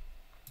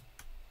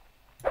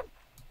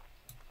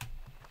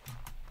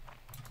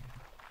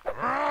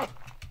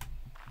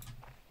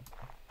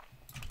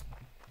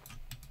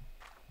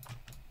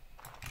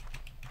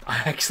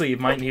 I actually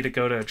might need to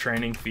go to a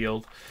training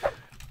field.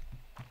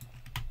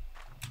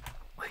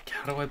 Like,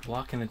 how do I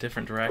block in the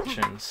different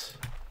directions?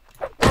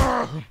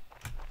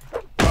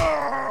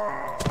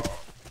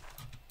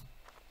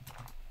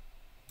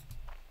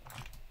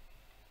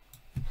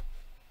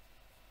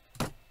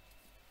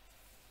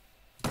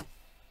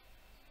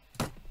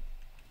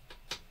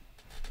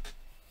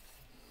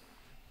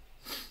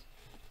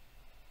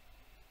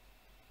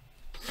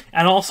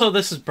 And also,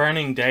 this is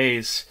burning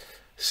days,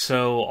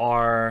 so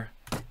our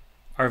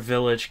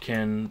village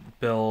can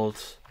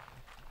build.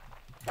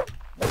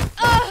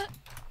 I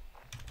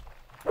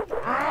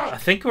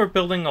think we're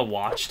building a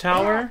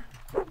watchtower.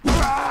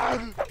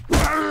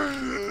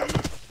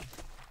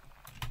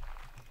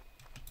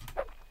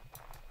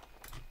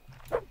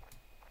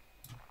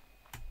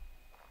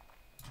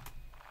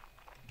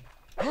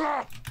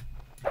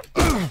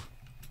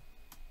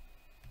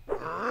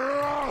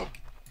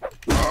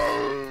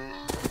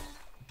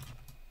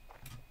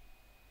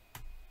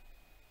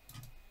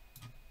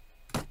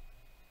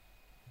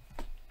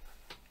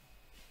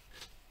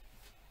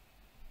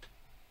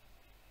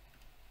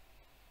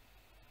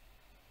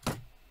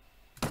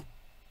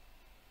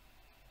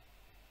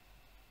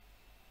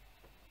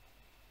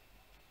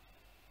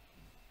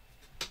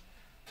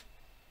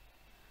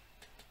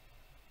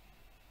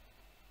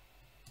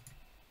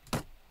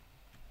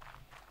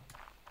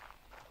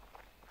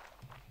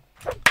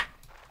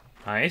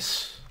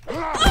 Nice.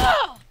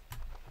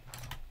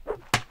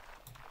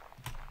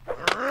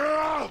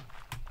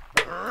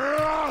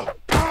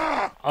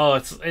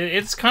 Oh,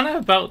 it's kind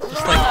of about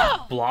just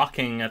like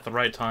blocking at the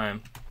right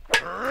time,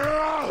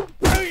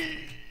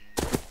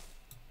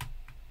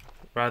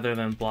 rather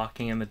than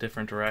blocking in the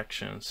different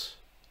directions.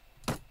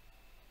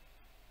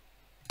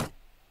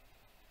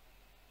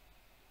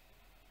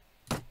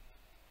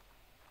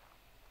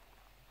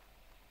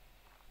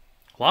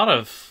 lot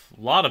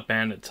of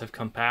bandits have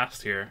come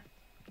past here.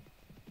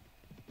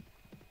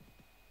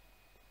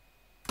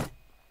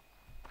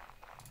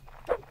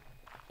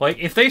 Like,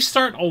 if they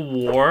start a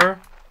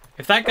war,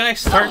 if that guy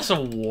starts a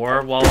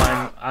war while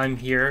I'm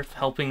here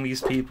helping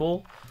these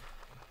people,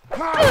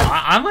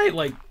 I might,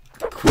 like,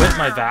 quit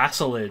my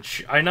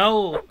vassalage. I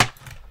know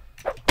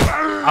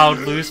I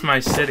would lose my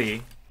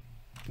city,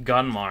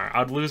 Gunmar.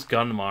 I'd lose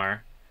Gunmar,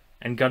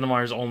 and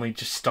Gunmar's only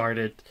just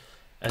started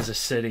as a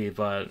city,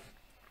 but...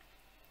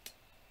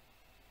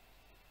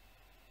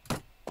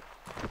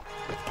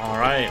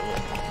 Alright.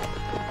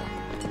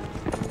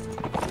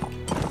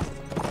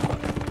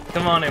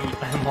 Come on,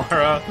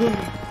 Amara.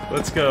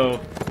 Let's go.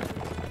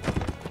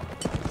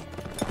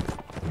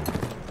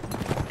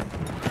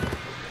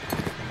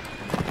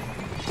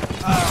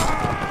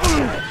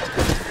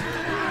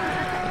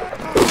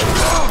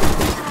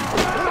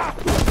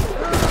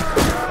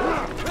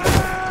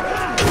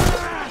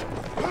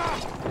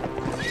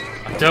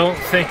 I don't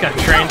think I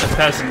trained the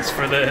peasants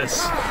for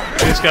this.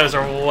 These guys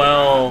are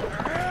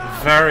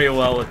very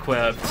well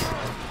equipped.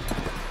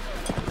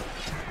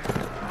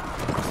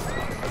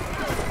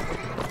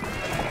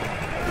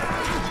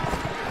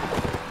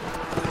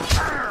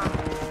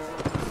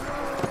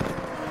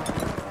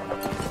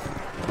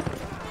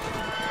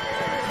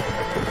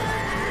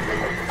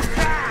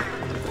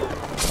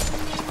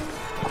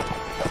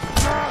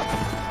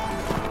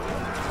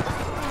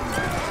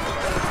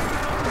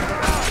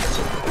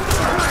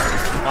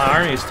 My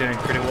army's doing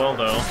pretty well,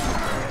 though.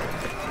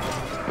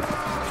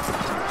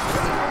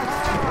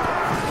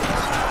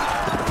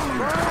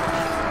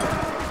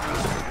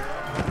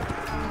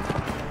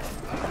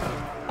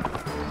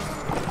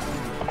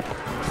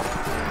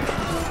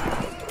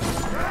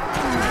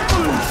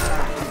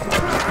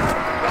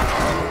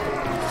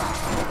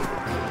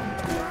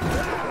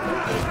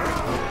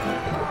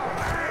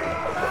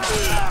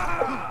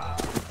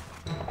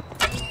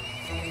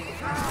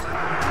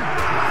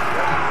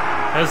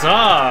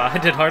 Huzzah! I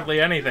did hardly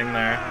anything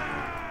there.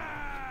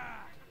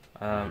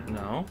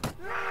 No.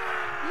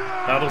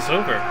 Battle's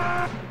over.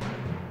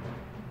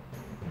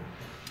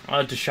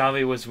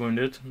 Deshavi was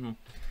wounded.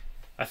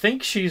 I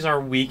think she's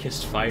our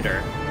weakest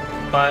fighter,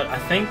 but I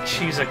think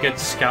she's a good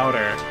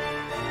scouter.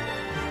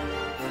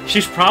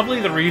 She's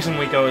probably the reason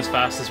we go as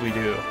fast as we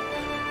do.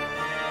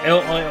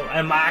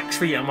 It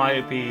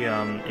might be,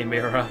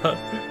 Emira.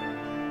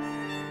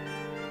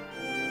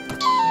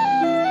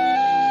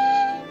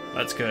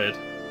 That's good.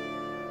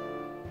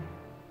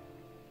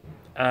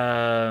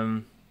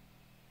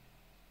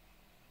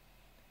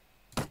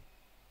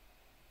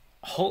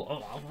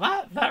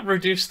 That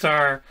reduced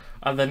our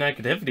the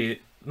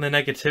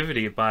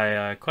negativity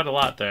by quite a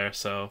lot there,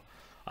 so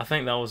I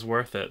think that was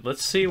worth it.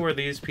 Let's see where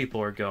these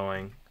people are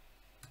going.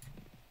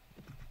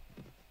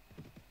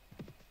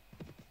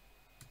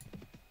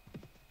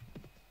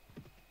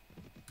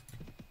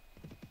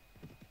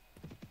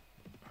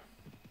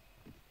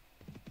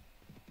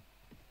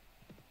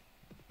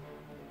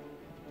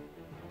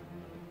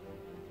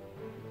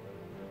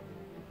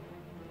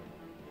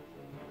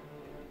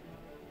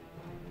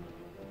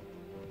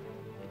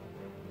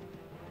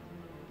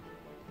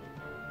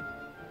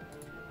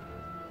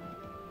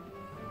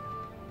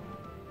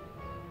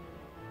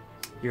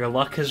 Your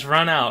luck has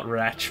run out,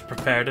 wretch.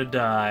 Prepare to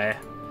die.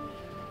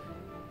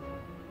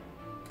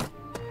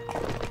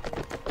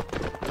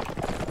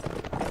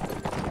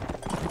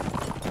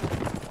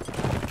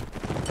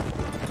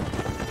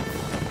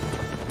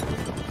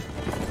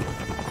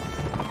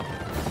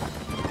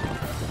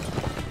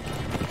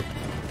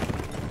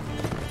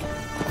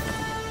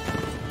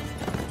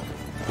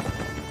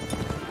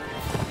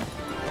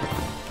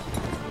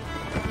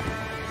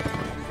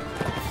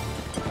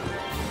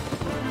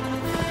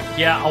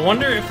 Yeah, I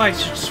wonder if I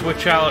should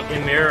switch out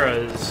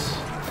Emira's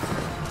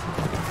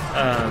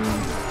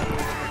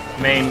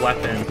main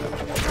weapon.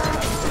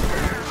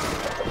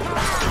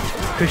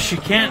 Because she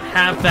can't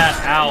have that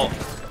out.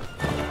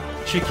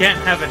 She can't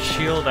have a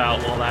shield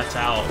out while that's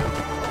out.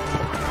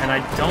 And I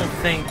don't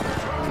think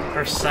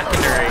her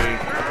secondary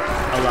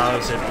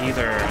allows it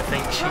either. I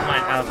think she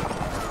might have...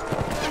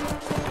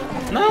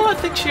 No, I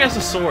think she has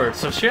a sword,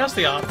 so she has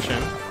the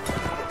option.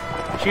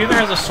 She either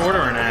has a sword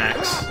or an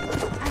axe.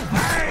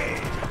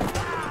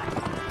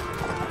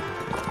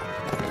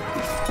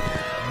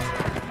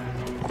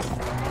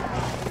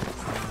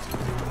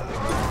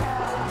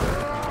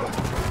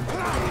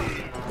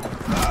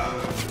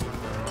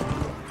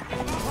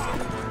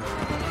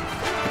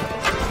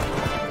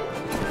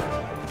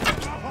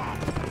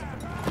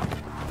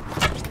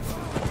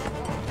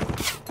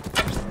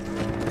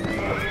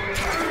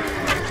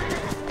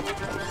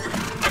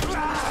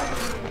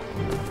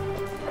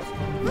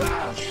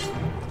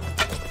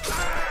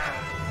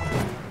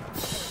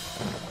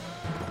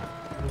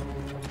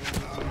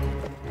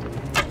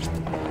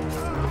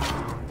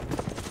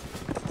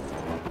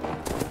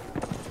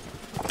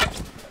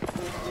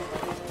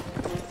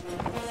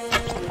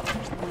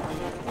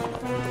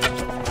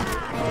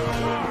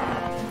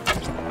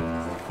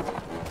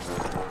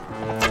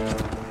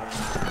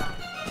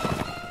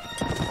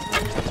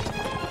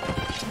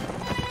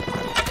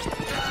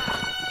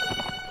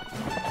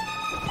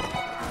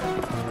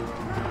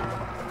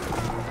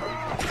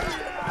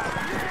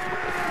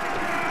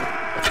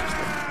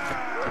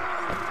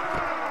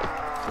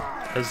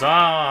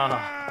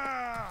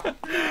 Huzzah!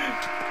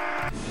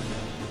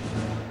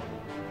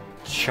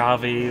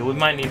 Chavi, we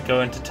might need to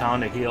go into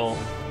town to heal.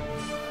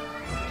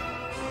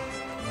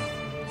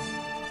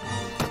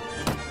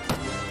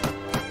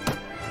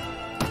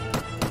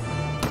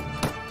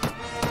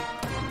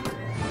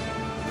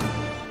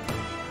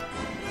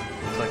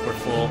 Looks like we're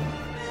full.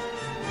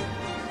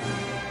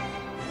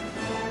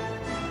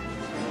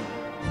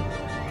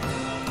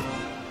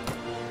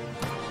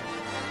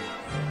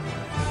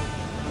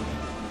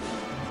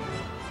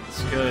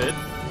 It's good.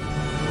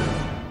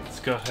 Let's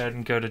go ahead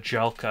and go to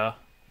Jelkala.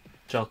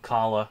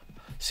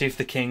 See if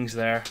the king's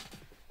there.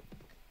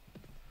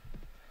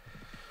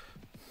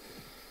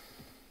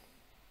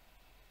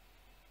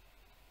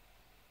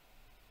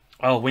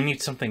 Oh, we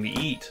need something to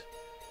eat.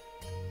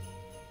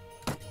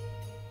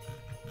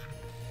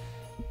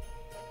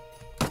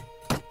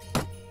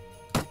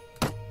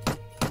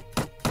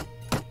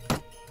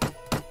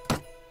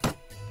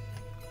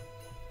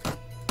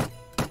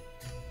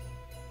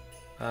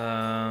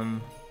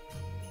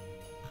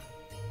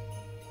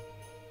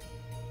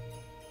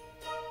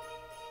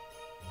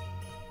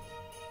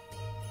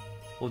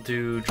 We'll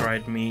do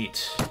dried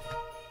meat.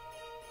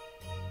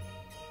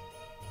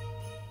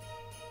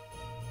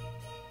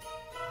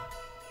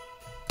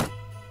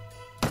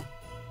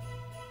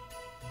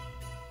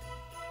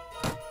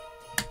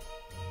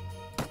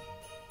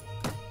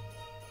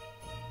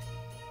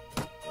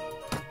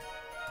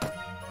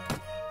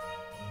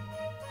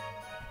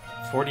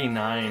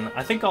 $49.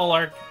 I think all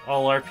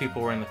our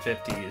people were in the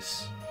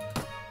 50s.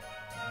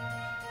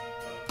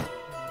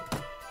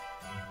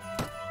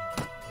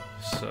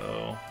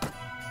 So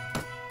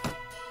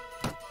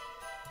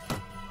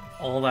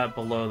all that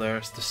below there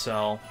is to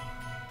sell.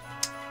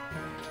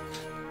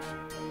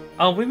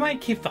 Oh, we might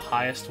keep the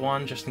highest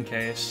one just in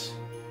case.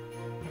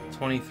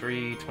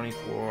 23,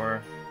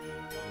 24.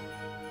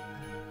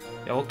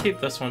 Yeah, we'll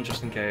keep this one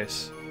just in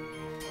case.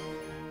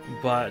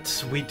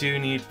 But we do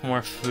need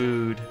more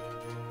food.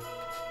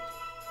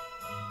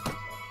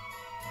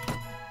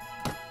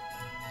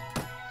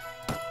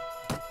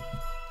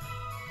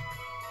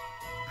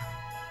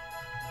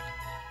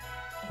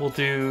 We'll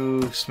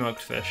do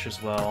smoked fish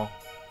as well.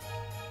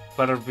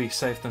 Better be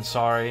safe than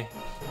sorry.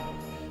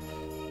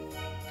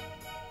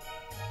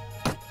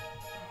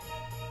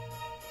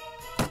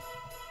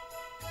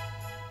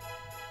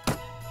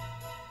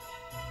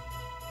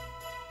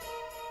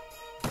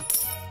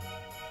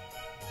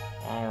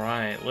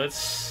 Alright,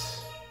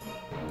 let's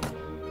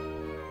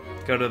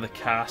go to the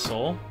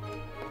castle.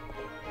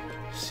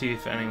 See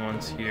if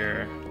anyone's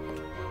here.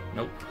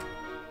 Nope.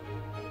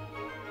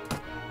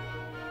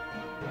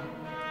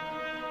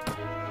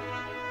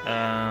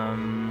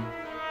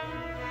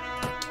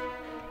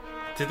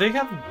 Do they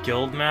have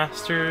guild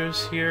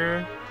masters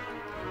here?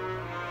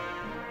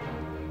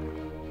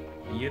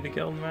 Are you the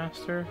guild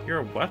master? You're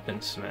a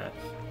weaponsmith.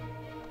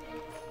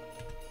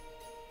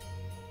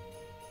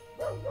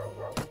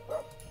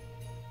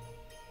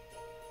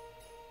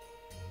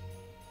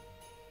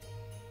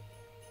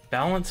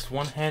 Balanced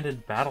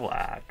one-handed battle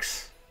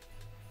axe.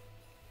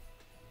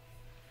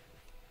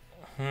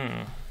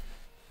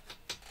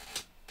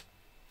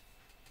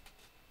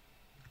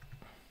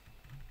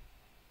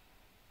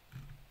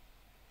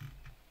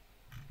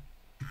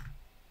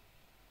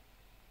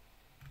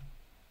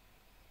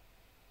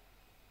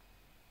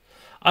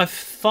 I've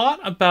thought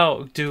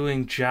about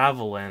doing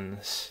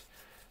javelins.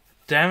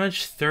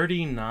 Damage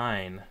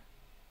 39.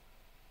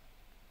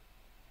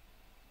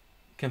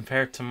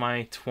 Compared to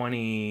my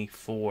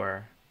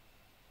 24.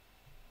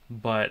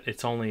 But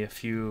it's only a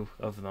few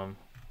of them.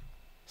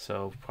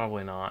 So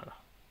probably not.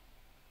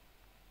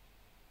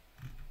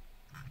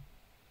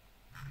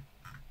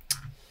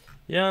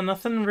 Yeah,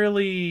 nothing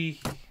really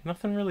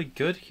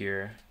good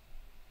here.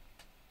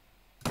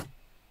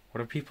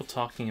 What are people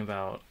talking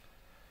about?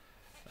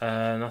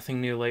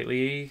 Nothing new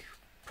lately.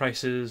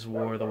 Prices,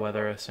 war, the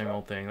weather, same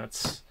old thing. I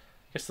guess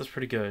that's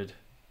pretty good.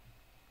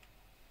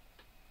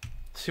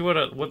 See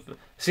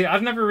see,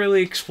 I've never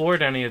really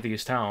explored any of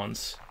these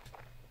towns.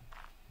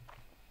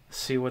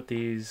 See what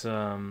these,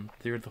 they're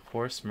the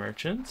horse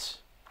merchants.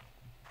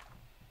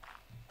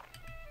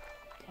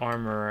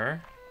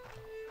 Armorer.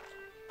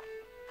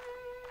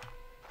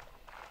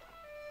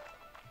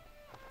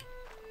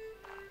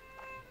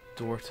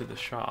 Door to the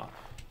shop.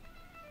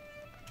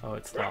 Oh,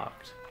 it's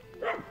locked.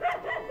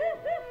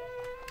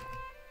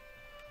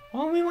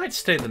 Well, we might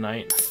stay the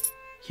night.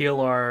 Heal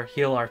our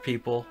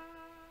people.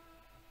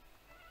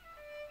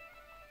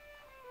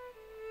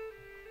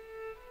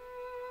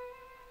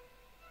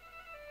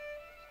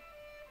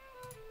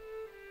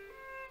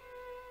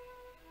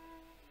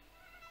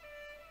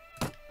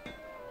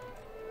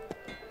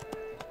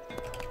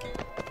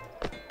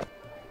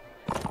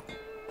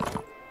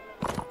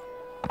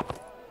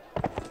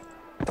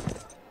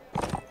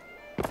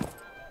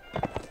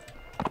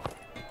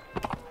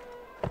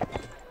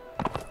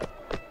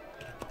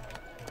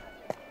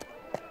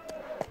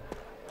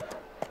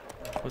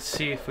 Let's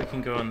see if we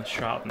can go in the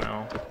shop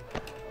now.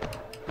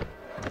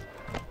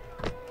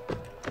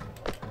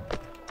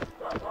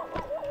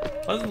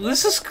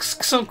 This is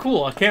so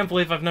cool. I can't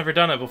believe I've never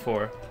done it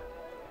before.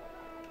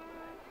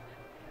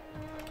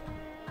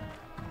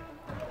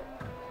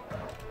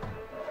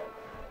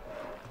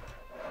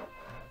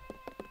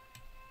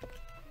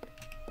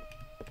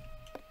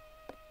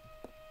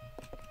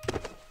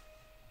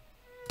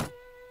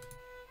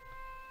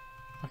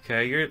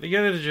 Okay, you're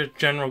the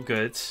general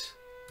goods.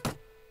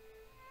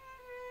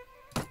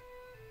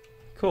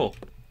 Cool.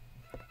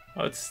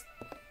 Oh, it's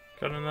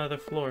got another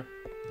floor.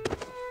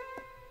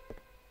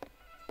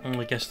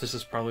 I guess this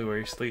is probably where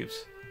he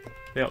sleeps.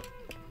 Yep.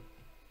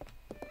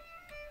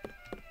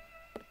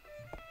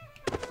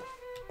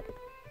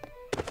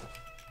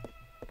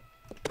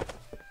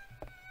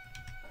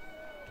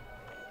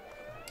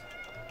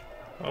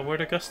 Oh,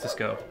 where'd Augustus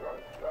go?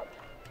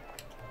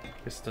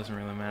 Guess it doesn't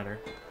really matter.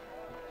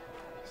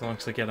 As long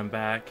as I get him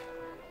back.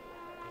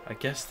 I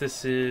guess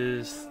this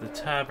is the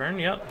tavern,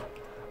 yep.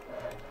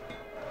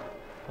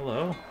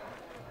 Hello.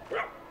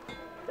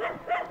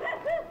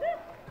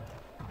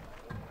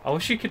 I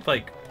wish you could,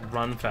 like,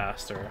 run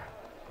faster.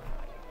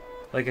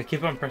 Like, I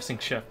keep on pressing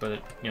shift, but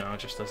it, you know, it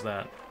just does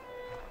that.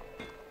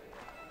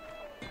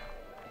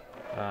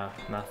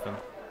 Nothing.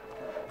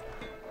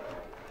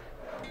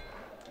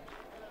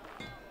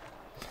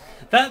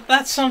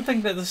 That's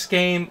something that this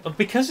game,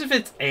 because of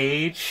its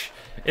age,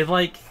 it,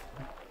 like,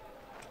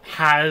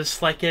 has,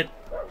 like, it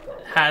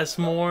has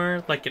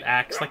more, like, it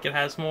acts like it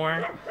has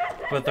more,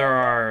 but there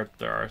are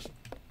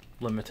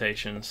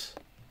limitations.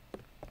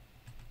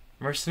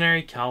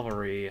 Mercenary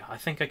Cavalry. I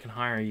think I can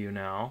hire you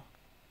now.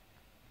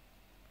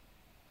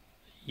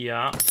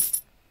 Yeah.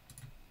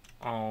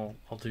 I'll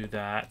do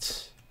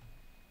that.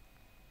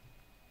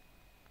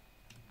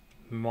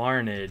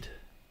 Marnid.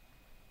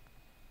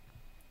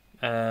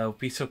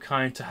 Be so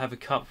kind to have a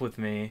cup with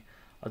me.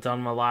 I'm down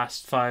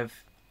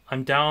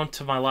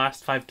to my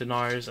last 5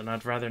 dinars, and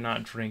I'd rather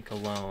not drink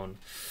alone.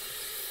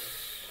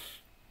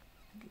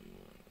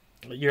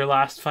 Your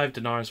last 5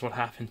 dinars, what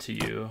happened to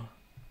you?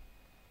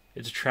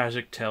 It's a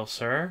tragic tale,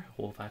 sir.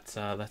 Well, that's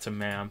a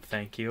ma'am,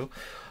 thank you.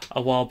 A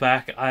while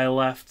back, I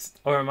left,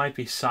 or it might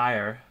be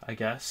sire, I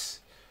guess,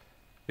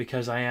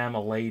 because I am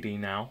a lady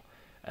now.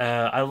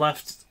 I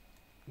left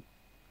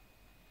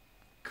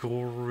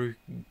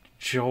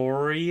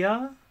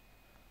Joria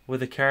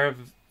with a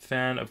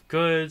caravan of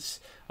goods.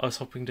 I was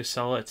hoping to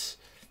sell it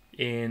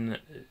in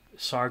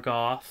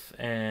Sargoth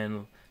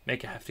and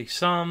make a hefty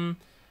sum,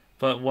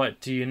 but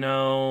what do you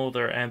know?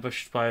 They're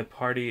ambushed by a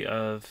party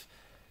of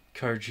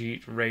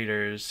Khajiit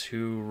raiders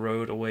who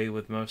rode away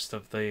with most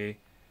of the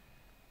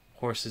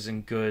horses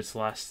and goods.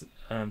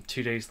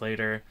 2 days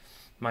later,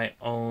 my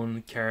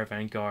own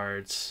caravan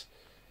guards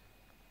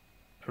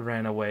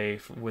ran away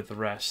with the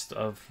rest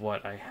of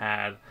what I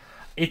had.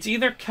 It's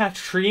either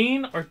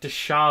Katrine or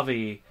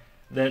Deshavi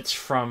that's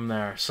from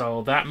there,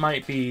 so that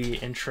might be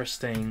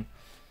interesting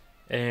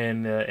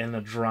in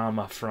the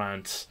drama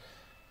front.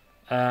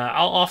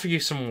 I'll offer you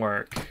some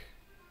work.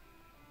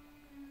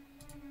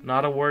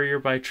 Not a warrior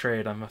by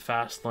trade, I'm a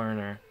fast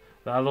learner.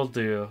 That'll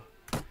do.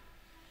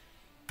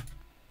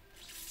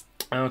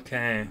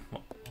 Okay.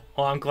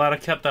 Well, I'm glad I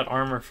kept that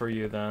armor for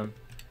you then.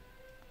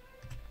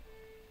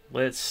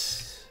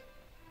 Let's...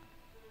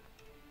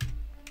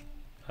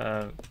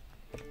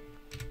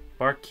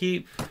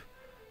 barkeep.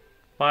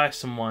 Buy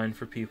some wine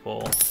for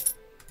people.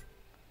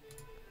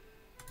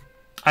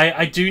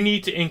 I do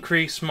need to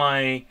increase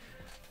my...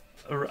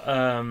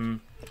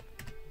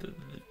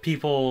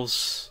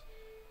 people's...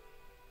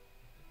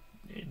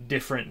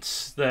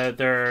 difference,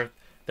 their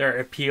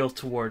appeal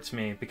towards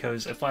me,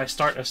 because if I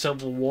start a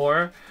civil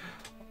war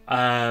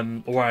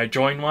or I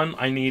join one,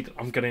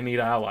 I'm gonna need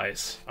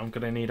allies.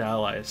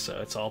 So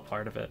it's all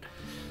part of it.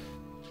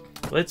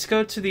 Let's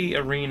go to the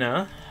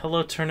arena.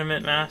 Hello,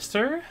 tournament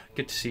master.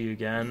 Good to see you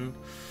again.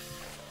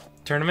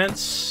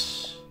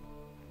 Tournaments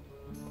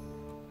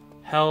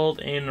held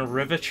in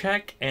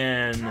Rivachek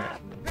and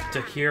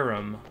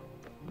Tahirum.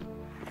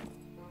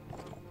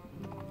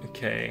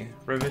 Okay,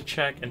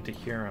 Rivachek and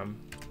Tahirum.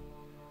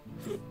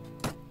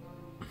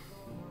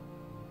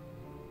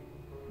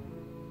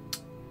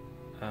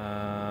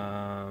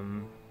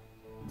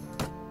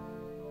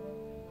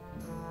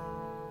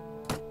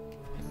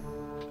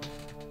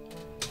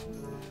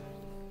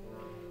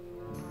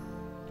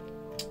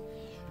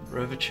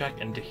 Rivachek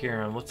and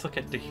Tahirum. Let's look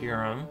at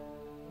Tahirum.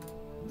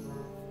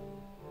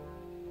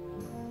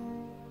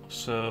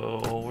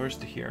 So, where's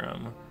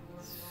Tahirum?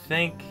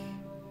 Think...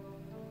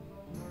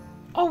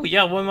 Oh,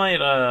 yeah, we might,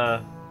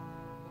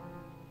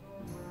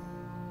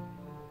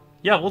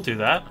 yeah, we'll do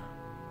that.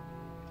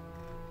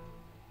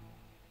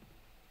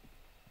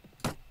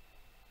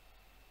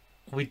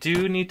 We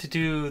do need to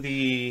do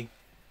the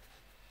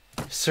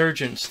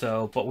Surgeons,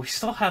 though, but we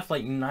still have,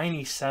 like,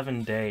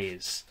 97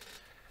 days.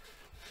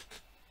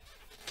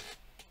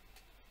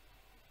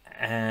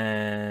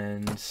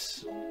 And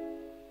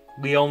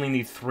we only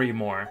need 3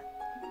 more.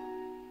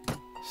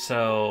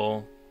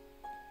 So...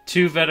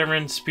 2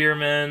 veteran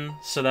spearmen,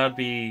 so that would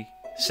be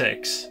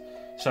 6.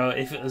 So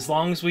as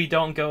long as we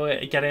don't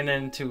get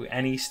into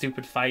any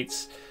stupid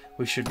fights,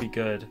 we should be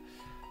good.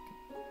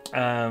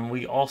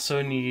 We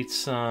also need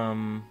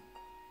some...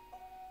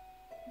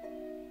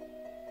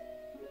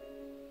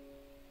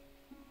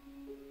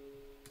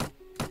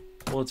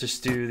 We'll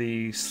just do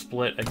the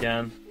split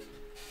again.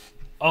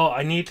 Oh,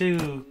 I need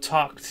to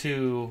talk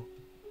to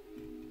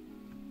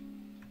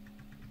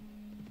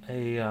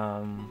a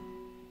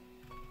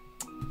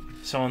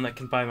someone that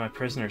can buy my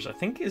prisoners. I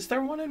think, is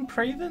there one in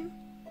Praven?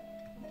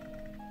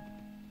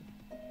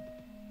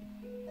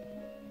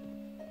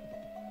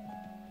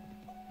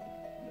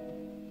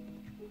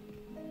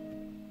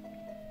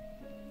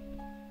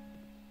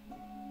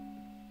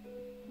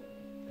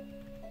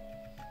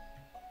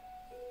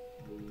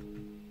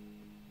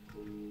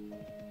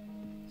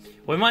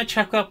 We might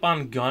check up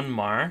on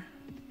Gunmar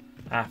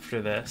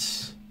after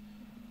this.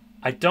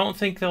 I don't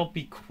think they'll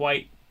be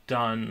quite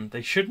done.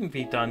 They shouldn't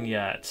be done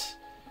yet.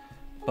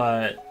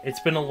 But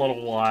it's been a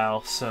little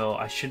while, so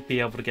I should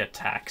be able to get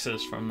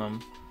taxes from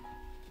them.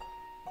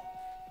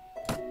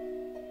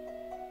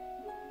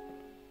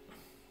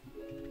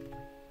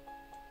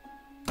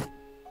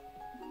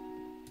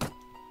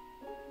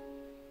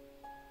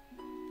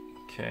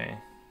 Okay.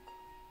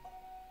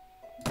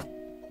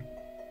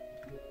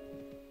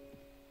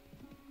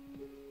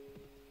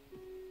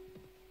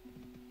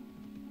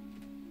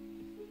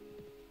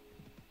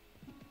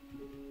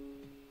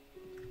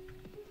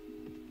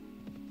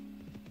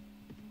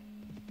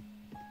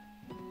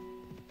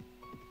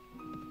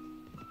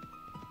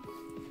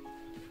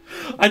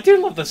 I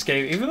do love this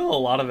game, even though a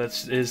lot of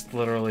it is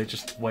literally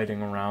just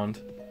waiting around.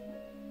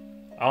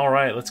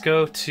 Alright, let's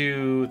go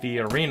to the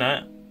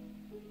arena.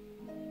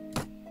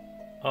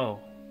 Oh.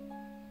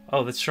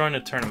 Oh, let's join a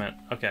tournament.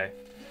 Okay.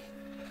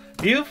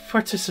 View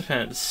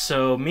participants.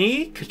 So,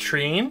 me,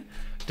 Katrine,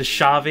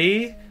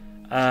 Deshavi,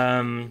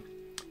 Imara,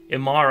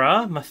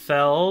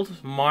 Matheld,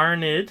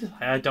 Marnid.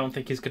 I don't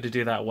think he's going to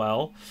do that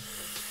well.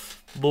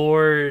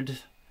 Lord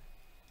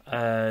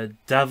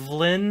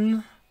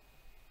Devlin,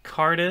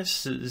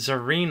 Cardis,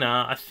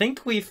 Zarina. I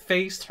think we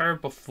faced her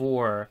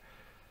before.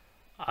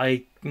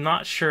 I'm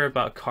not sure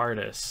about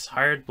Cardis.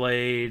 Hired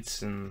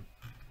Blades and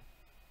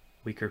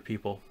weaker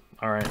people.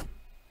 Alright.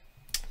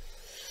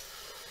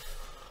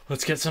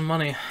 Let's get some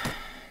money.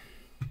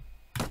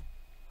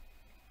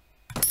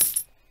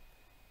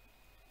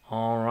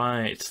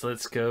 Alright,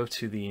 let's go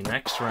to the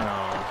next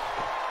round.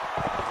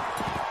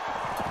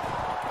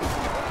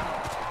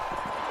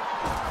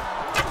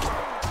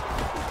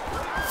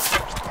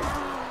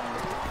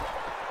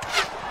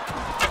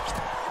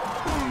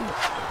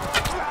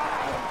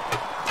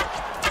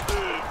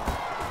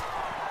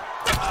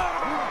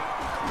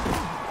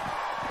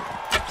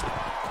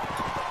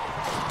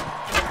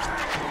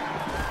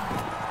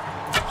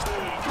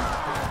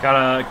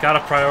 Gotta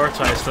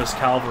prioritize those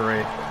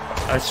cavalry.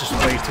 That's just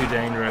way too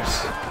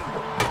dangerous.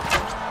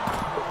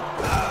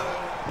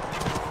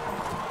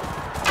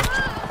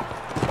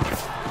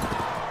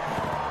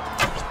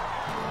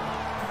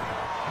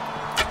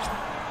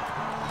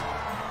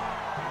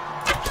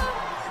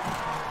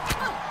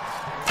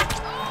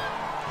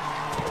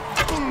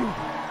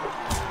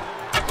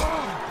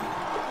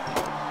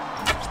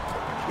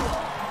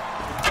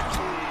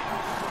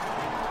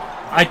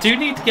 I do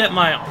need to get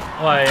my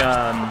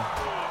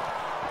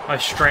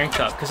strength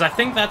up, because I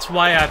think that's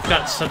why I've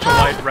got such a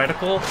wide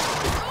reticle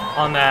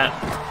on that.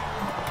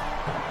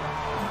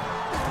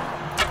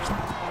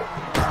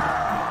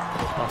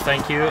 Oh,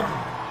 thank you.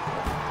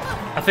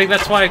 I think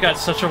that's why I got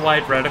such a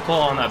wide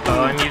reticle on that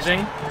bow I'm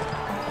using.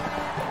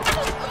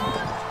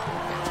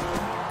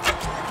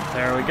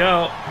 There we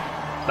go.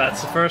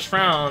 That's the first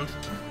round.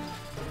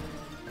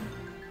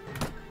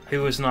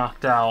 Who was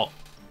knocked out?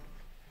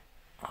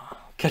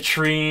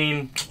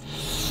 Katrine.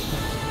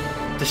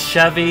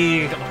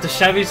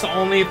 Deshevy's the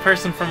only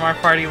person from our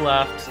party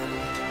left.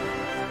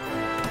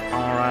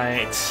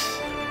 Alright.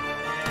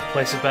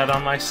 Place a bet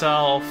on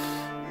myself.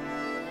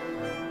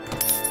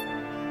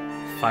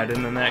 Fight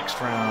in the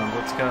next round.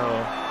 Let's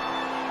go.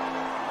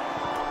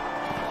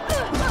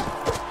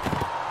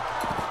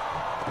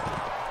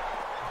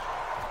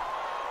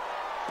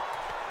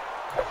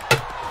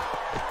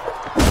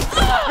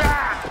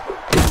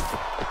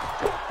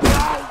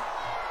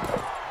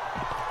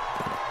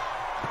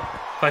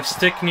 If I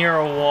stick near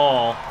a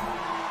wall...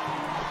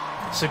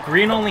 So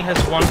green only has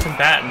one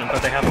combatant,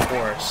 but they have a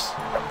horse,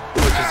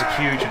 which is a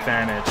huge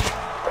advantage.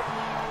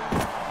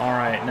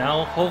 Alright,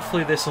 now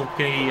hopefully this will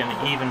be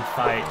an even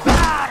fight.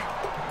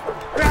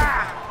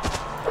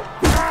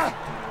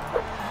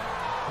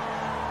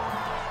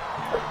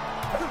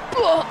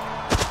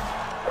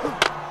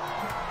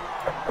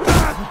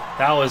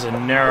 That was a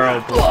narrow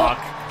block.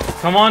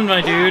 Come on,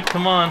 my dude,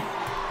 come on.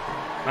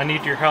 I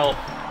need your help.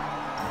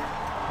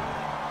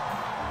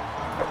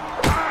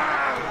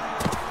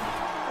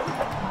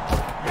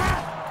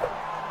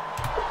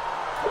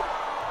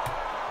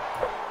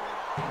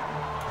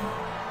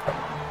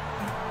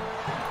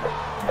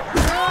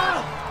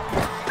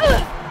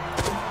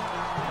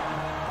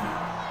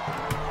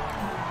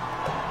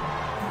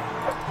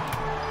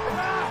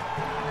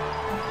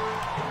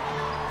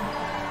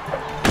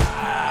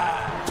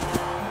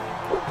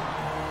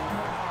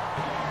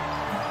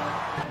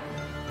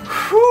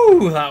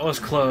 Whew, that was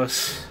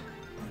close.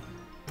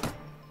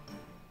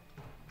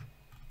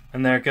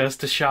 And there goes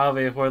to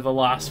Shavi. We're the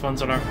last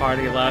ones on our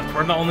party left.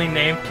 We're the only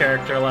named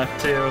character left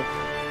too.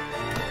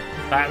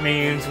 That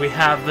means we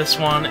have this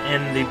one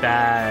in the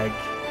bag.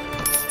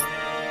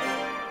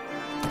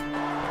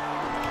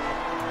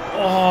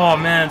 Oh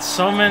man,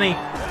 so many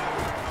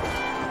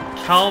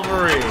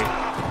cavalry.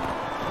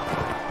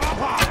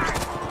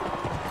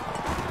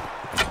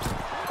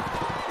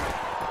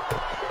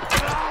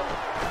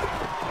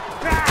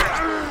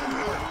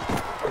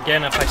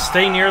 Again, if I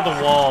stay near the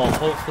wall,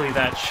 hopefully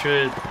that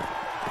should...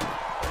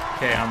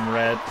 Okay, I'm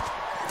red.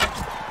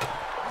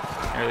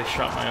 Nearly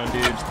shot my own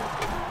dude.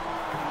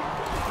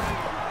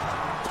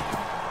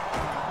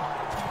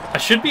 I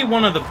should be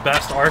one of the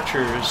best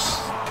archers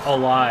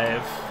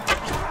alive.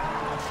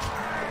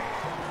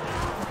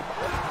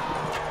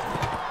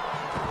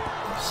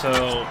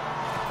 So...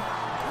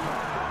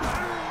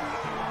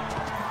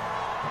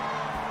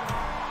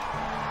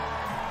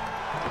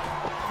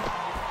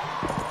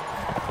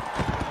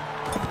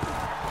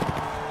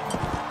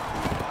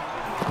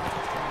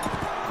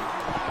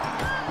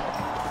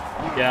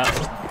 Yeah,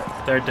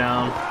 they're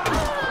down.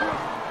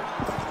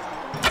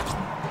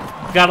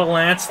 Got a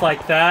lance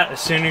like that, as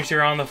soon as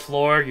you're on the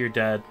floor, you're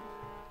dead.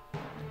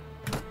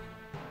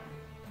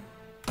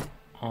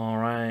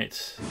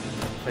 Alright.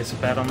 Place a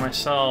bet on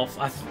myself.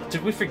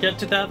 Did we forget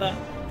to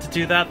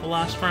do that the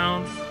last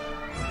round?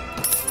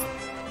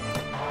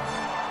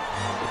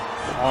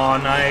 Oh,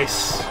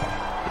 nice.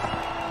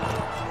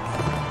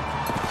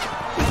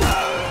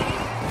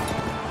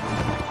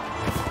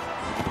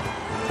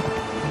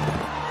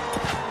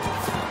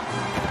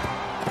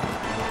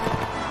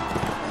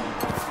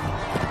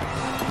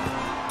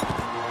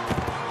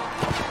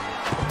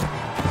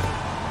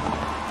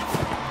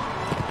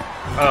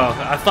 Oh,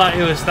 I thought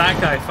it was that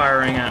guy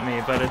firing at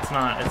me, but it's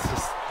not. It's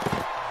just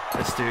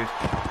this dude.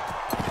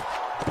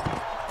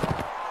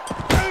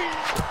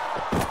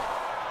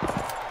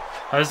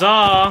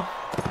 Huzzah!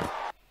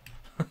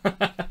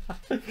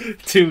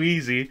 Too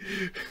easy.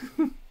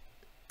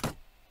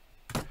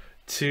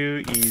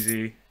 Too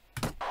easy.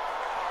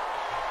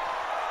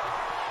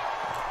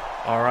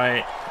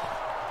 Alright.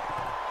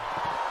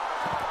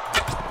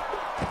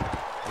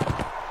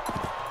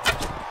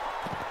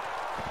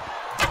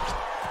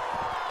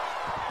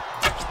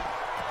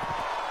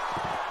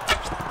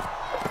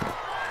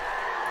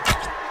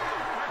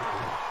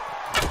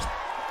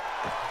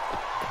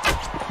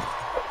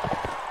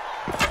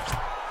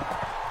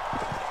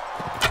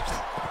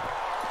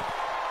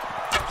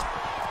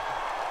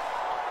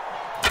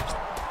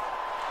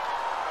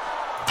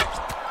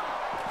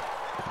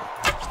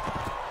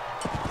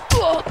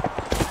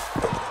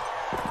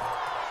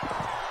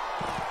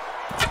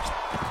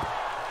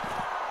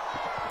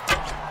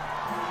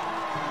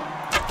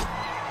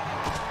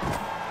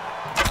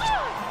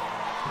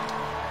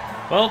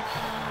 Well,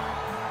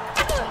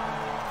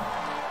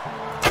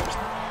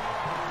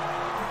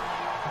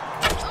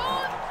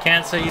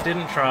 can't say you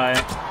didn't try.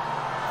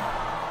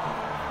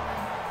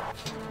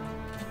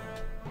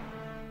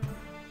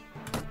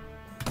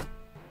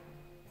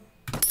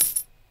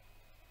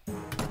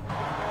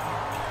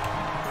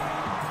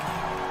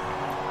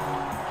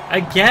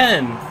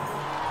 Again,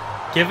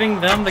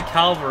 giving them the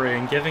cavalry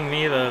and giving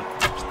me the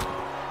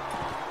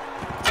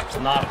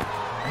not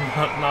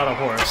a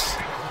horse.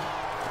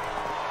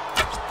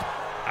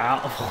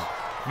 Ow.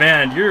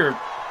 Man, you're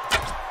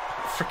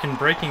freaking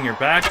breaking your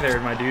back there,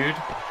 my dude.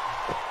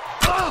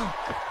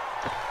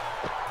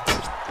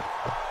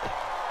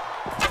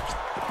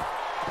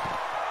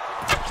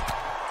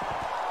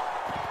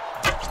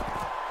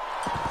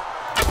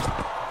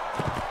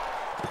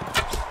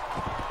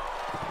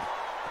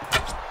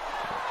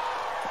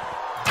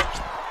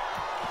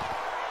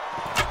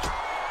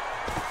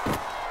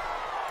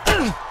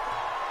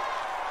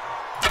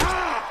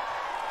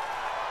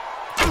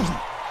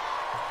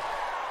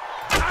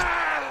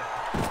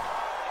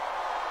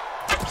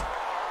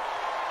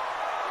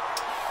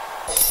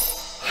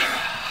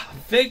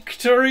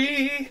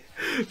 Victory!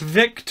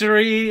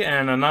 Victory!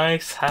 And a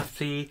nice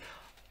hefty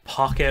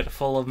pocket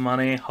full of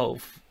money.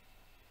 Hope.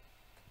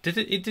 Did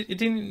it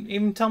didn't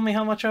even tell me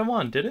how much I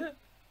won, did it?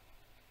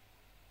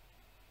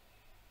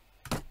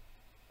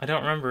 I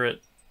don't remember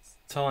it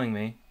telling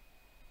me.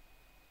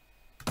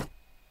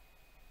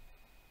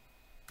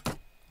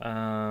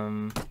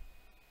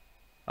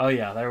 Oh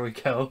yeah, there we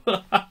go.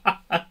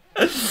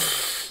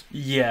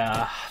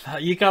 Yeah,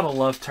 you gotta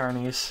love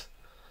tourneys.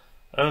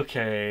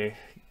 Okay.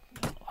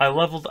 I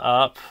leveled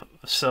up,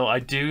 so I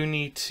do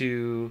need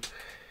to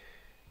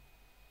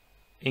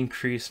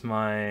increase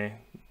my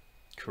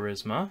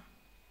charisma.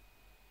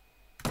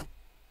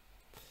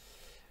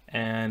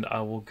 And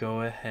I will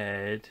go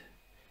ahead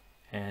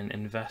and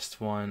invest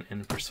one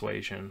in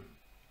persuasion.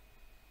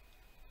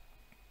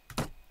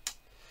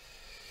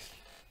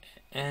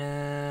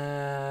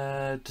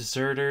 And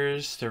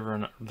deserters,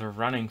 they're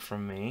running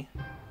from me.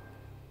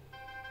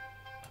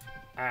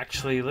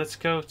 Actually, let's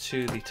go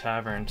to the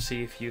tavern,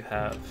 see if you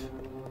have...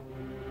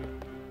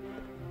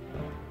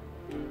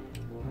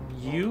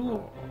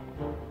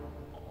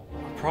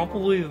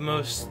 probably the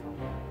most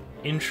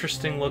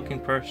interesting looking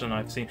person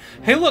I've seen.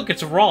 Hey look,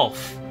 it's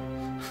Rolf!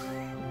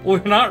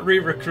 We're not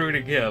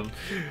re-recruiting him.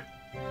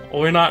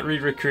 We're not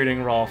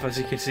re-recruiting Rolf. As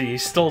you can see,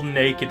 he's still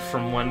naked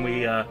from when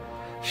we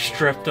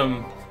stripped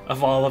him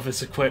of all of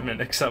his equipment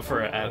except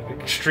for an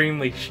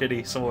extremely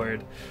shitty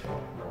sword.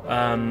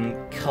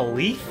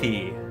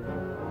 Khaleesi.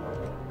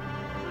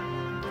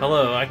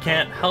 Hello, I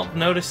can't help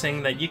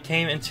noticing that you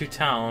came into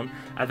town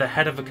at the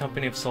head of a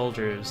company of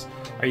soldiers.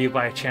 Are you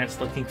by chance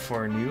looking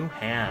for new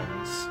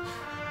hands?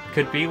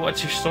 Could be.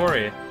 What's your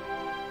story?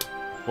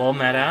 Well,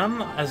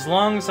 madame, as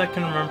long as I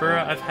can remember,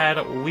 I've had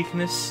a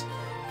weakness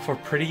for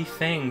pretty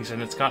things,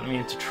 and it's gotten me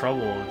into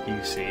trouble,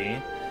 you see.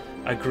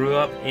 I grew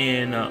up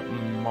in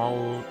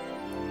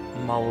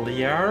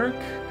Maliark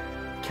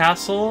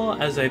Castle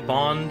as a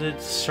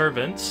bonded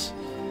servant.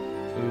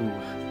 Ooh.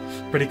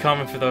 Pretty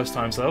common for those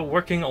times, though.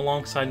 Working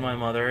alongside my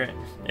mother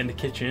in the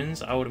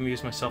kitchens, I would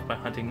amuse myself by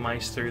hunting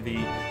mice through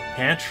the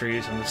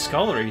pantries and the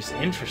sculleries.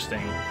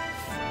 Interesting.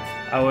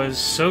 I was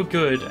so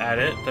good at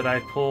it that I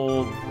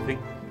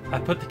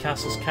put the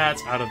castle's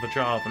cats out of a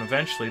job, and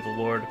eventually the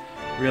Lord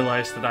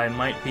realized that I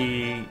might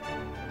be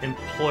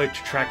employed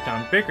to track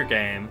down bigger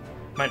game.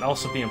 Might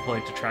also be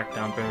employed to track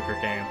down bigger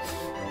game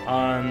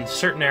on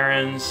certain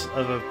errands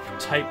of a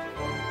type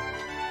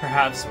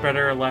perhaps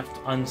better left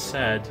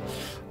unsaid.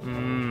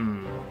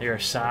 You're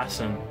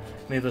assassin.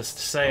 Needless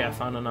to say, I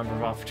found a number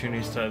of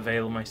opportunities to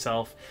avail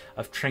myself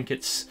of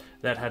trinkets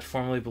that had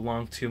formerly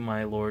belonged to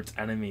my lord's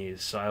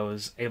enemies, so I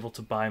was able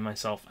to buy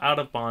myself out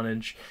of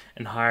bondage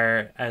and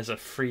hire as a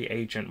free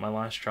agent. My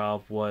last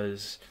job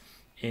was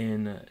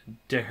in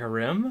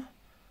Deherim.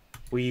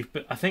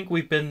 I think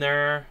we've been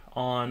there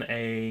on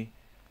a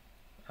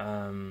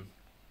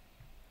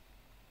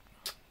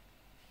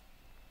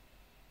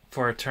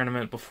for a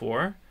tournament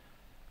before.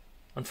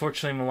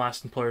 Unfortunately, my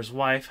last employer's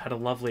wife had a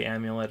lovely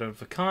amulet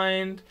of a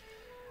kind.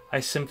 I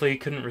simply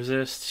couldn't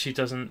resist. She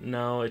doesn't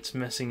know it's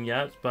missing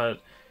yet,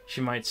 but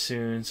she might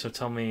soon, so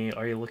tell me,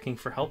 are you looking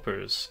for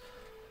helpers?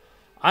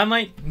 I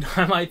might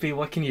be.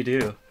 What can you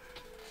do?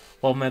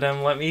 Well,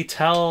 madame, let me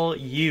tell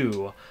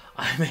you.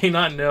 I may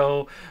not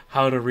know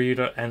how to read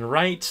and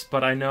write,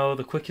 but I know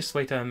the quickest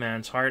way to a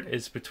man's heart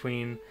is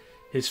between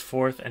his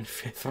fourth and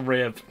fifth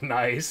rib.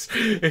 Nice,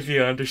 if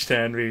you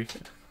understand me.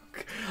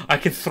 I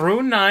can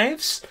throw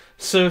knives,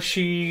 so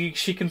she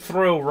can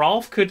throw.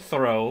 Rolf could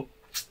throw.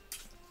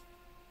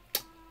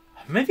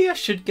 Maybe I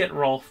should get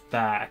Rolf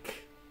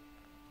back.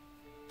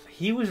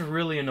 He was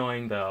really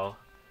annoying, though.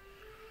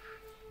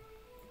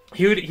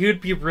 He would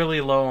be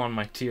really low on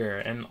my tier,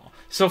 and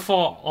so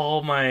far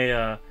all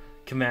my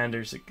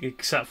commanders,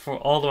 except for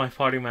all of my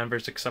party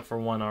members, except for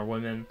one, are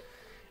women,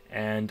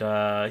 and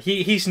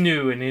he's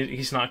new and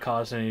he's not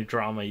caused any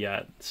drama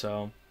yet.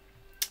 So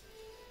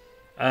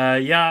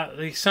yeah,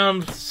 they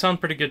sound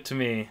pretty good to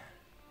me.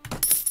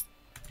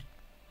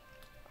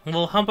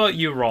 Well, how about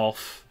you,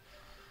 Rolf?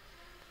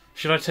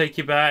 Should I take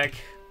you back?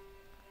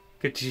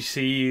 Good to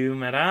see you,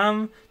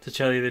 madame. To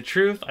tell you the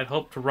truth, I'd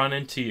hoped to run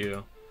into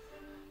you.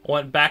 I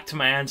went back to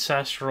my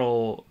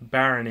ancestral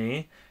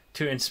barony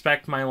to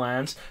inspect my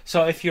lands.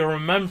 So if you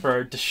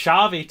remember,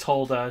 Deshavi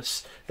told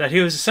us that he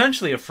was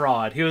essentially a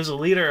fraud. He was a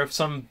leader of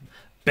some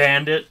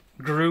bandit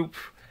group,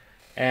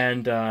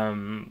 and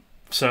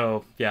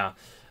so yeah.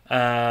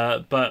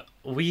 But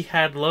we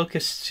had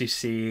locusts, you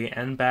see,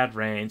 and bad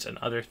rains and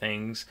other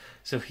things.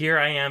 So here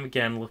I am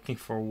again looking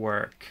for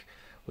work.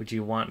 Would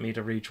you want me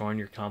to rejoin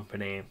your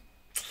company?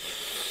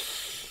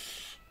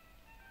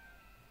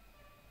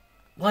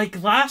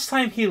 Like, last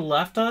time he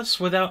left us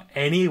without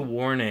any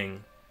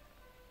warning.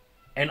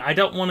 And I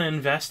don't want to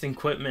invest in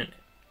equipment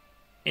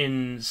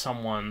in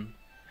someone.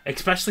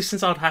 Especially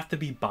since I would have to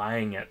be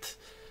buying it.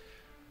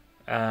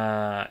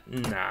 Nah.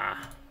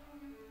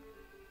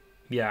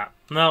 Yeah.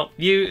 No,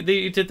 you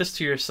did this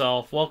to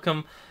yourself.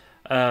 Welcome,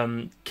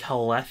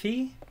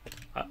 Khaleesi?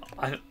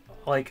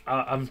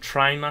 I'm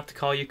trying not to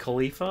call you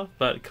Khalifa,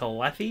 but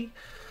Khaleesi?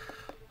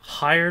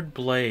 Hired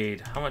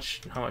blade. How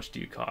much do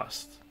you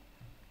cost?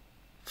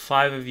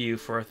 5 of you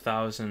for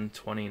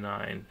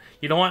 1,029.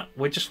 You know what?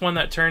 We just won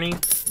that tourney.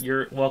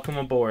 You're welcome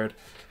aboard.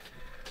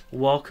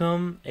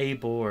 Welcome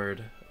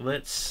aboard.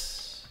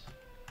 Let's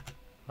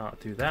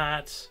not do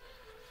that.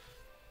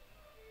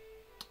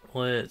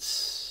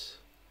 Let's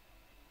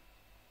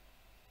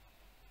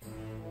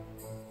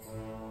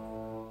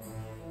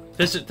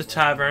visit the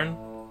tavern.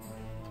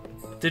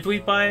 Did we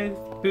buy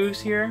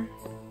booze here?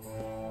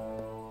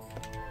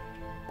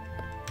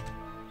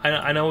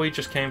 I know we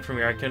just came from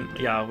here.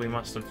 Yeah, we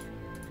must have.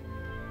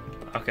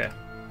 Okay.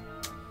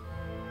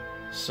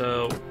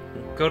 So,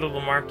 go to the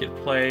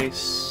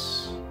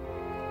marketplace.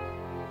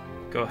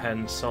 Go ahead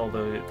and sell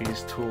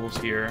these tools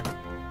here.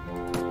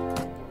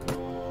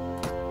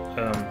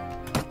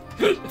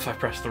 If I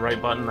press the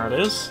right button, that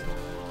is.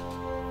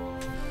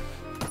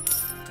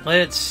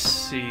 Let's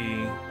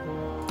see.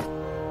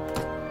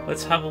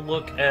 Let's have a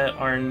look at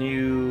our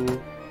new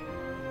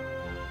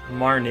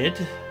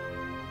Marnid.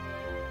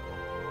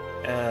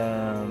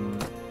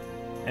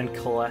 And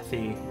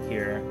Khaleesi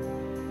here.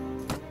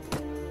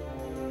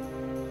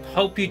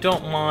 hope you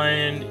don't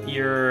mind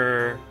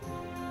your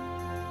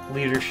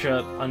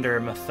leadership under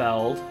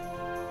Matheld.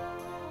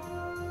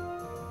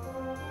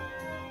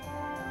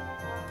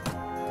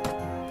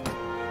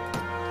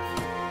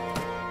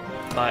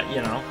 But,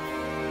 you know.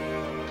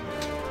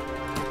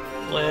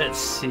 Let's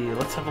see.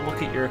 Let's have a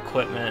look at your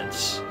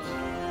equipment.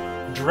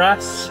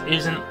 Dress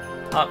isn't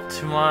up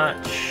too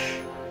much.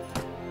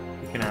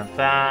 You can have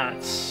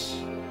that.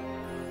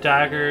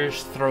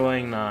 Daggers,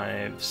 throwing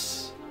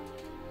knives.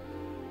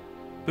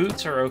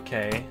 Boots are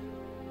okay.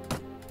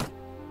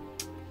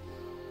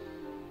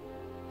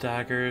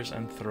 Daggers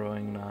and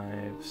throwing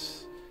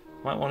knives.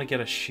 Might want to get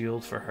a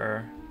shield for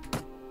her.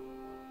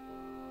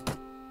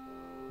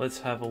 Let's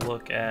have a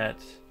look at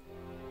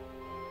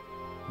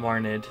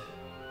Marnid.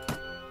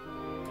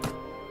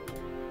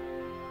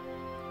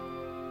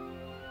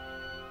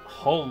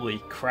 Holy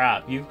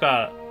crap, you've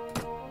got...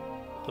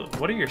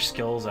 What are your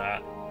skills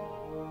at?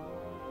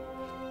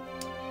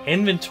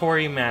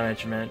 Inventory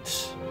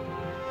management,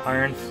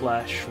 iron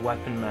flesh,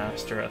 weapon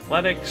master,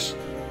 athletics,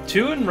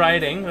 2 in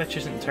writing, which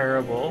isn't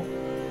terrible,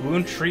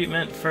 wound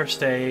treatment,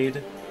 first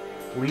aid,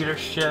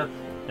 leadership,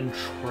 and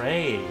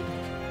trade.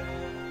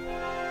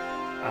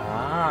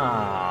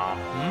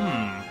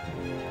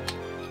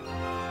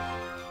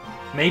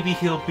 Maybe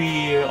he'll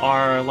be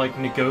our, like,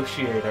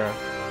 negotiator.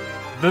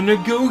 The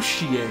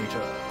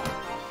negotiator!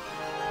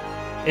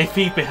 If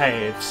he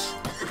behaves.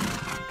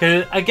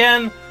 Because,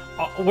 again,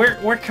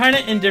 we're kind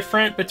of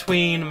indifferent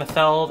between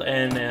Matheld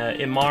and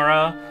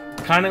Imara.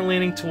 Kind of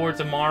leaning towards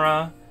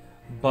Imara,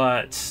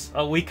 but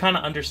we kind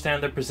of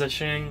understand their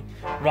positioning.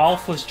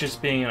 Rolf was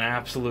just being an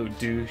absolute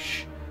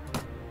douche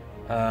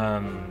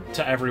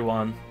to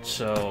everyone,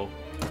 so...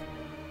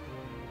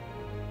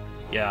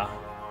 Yeah.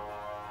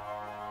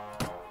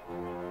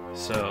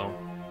 So...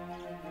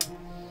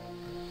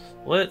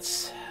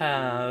 Let's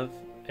have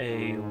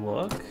a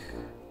look.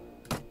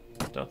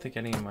 Don't think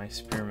any of my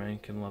spearmen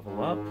can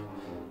level up.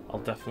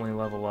 I'll definitely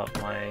level up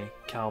my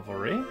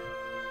cavalry.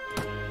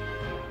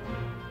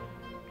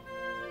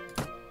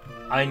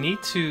 I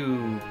need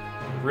to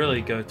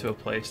really go to a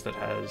place that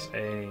has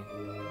a...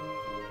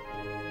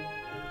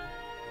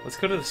 Let's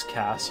go to this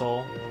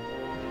castle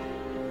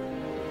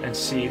and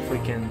see if we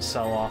can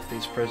sell off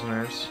these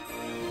prisoners.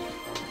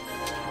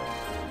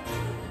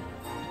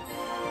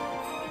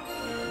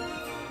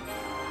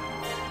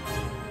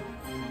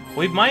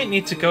 We might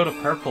need to go to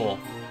Purple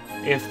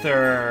if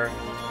their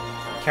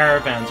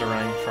caravans are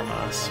running from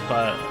us,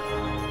 but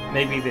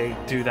maybe they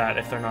do that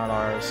if they're not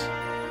ours.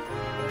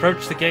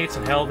 Approach the gates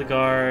and hail the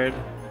guard.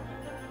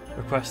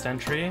 Request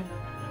entry.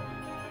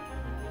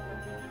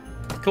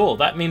 Cool,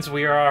 that means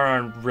we are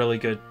on really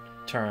good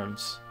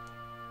terms.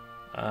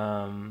 You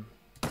know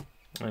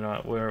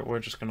what, we're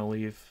just gonna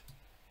leave.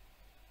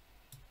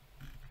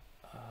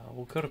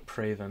 We'll go to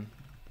Praven.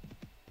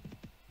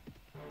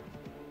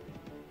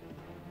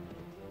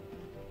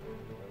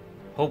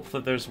 Hope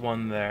that there's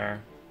one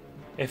there.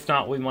 If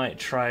not, we might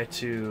try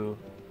to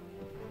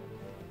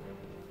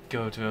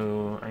go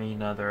to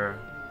another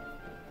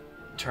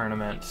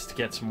tournament to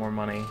get some more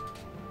money.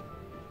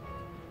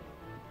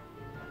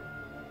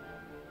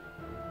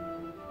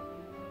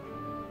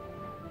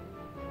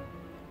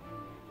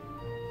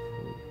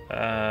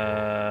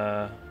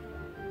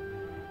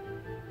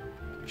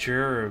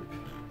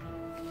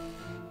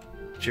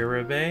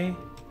 Jurabe?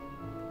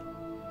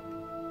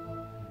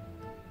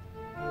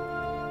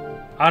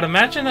 I'd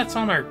imagine that's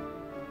on our...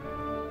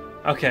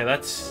 Okay,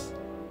 that's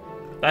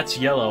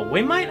yellow.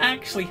 We might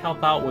actually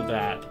help out with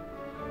that.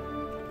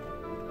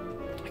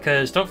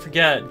 Because don't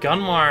forget,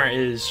 Gunmar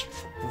is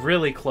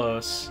really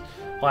close.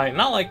 Like,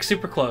 not like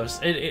super close.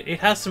 It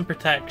has some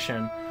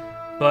protection,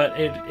 but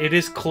it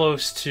is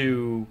close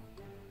to...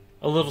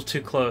 a little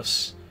too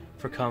close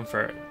for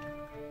comfort.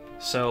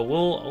 So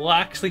we'll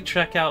actually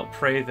check out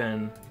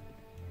Praven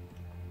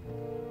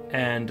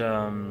and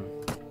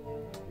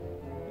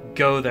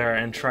go there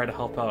and try to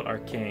help out our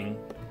king.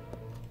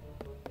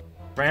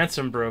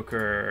 Ransom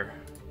broker.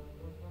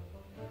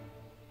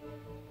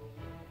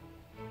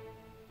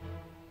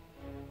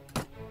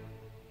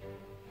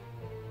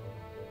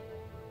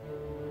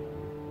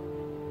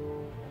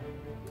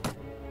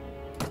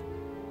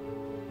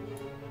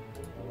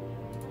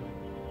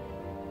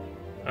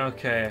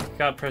 Okay,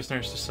 got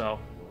prisoners to sell.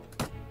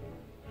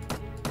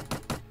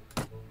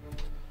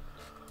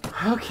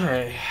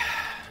 Okay.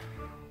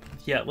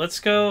 Yeah, let's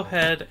go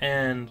ahead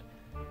and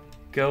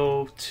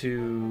go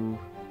to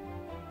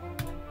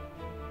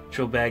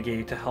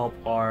Jobagi to help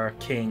our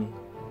king.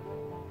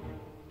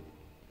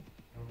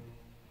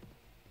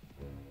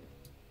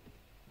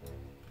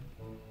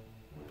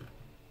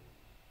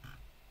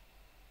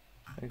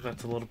 I think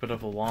that's a little bit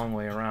of a long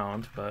way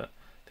around, but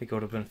I think it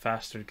would have been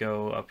faster to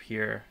go up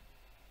here.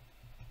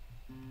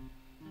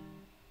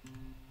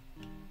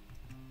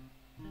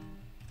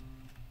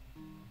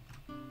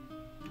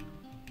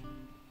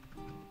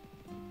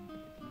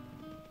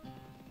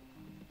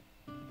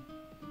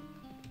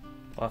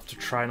 We'll have to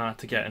try not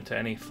to get into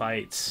any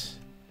fights.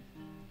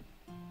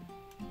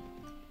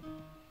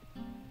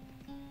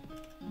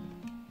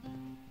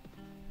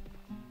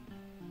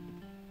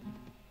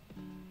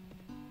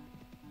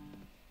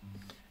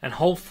 And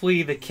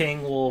hopefully the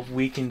king will have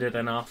weakened it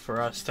enough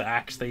for us to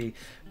actually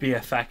be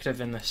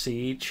effective in the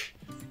siege.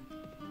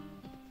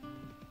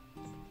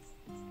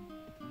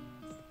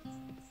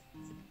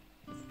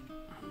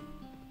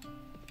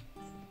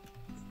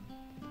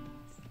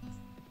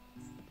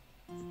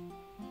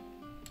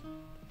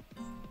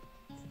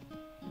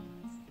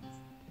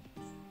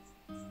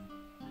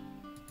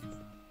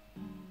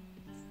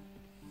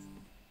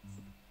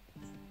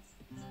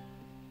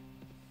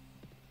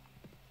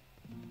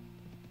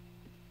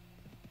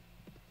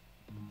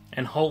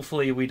 And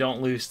hopefully we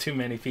don't lose too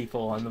many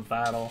people in the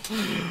battle.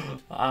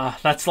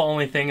 That's the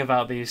only thing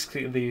about these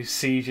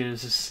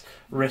sieges, is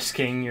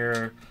risking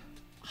your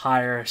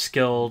higher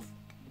skilled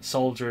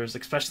soldiers,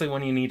 especially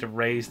when you need to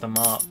raise them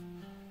up.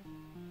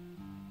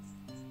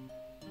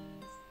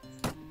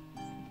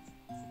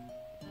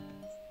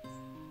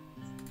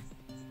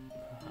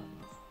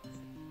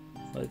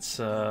 Let's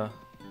okay,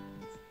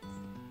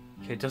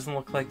 it doesn't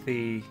look like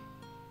the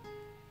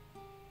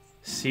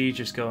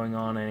siege is going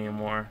on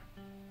anymore.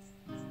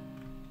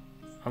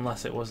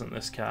 Unless it wasn't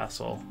this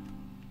castle.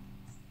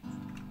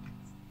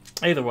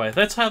 Either way,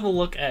 let's have a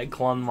look at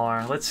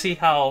Glunmar. Let's see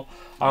how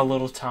our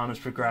little town is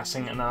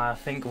progressing, and I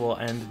think we'll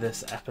end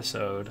this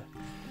episode.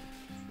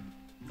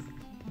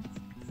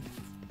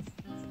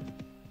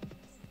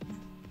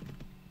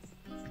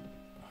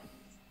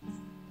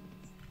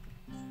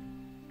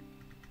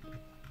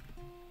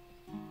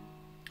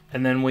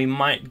 And then we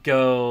might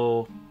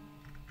go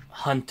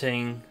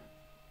hunting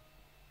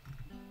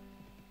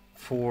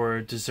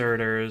for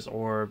deserters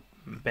or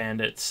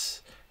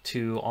bandits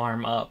to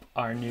arm up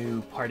our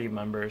new party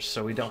members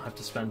so we don't have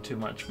to spend too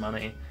much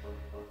money.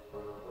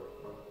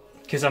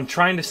 Because I'm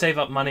trying to save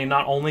up money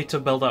not only to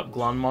build up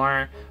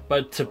Glunmar,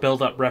 but to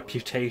build up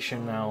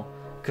reputation now.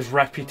 Because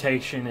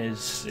reputation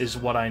is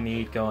what I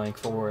need going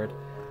forward.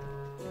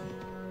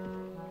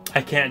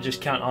 I can't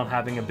just count on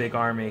having a big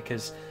army,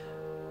 because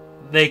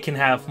they can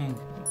have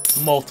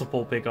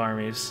multiple big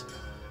armies.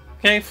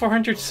 Okay,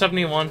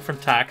 471 from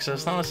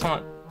taxes. No, that's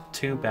not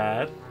too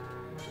bad.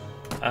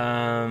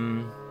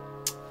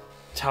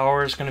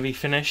 Tower is going to be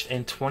finished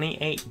in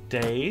 28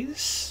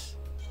 days.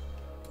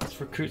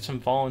 Let's recruit some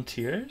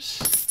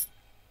volunteers.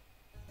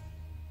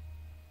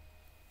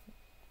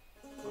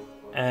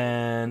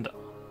 And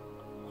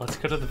let's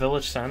go to the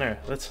village center.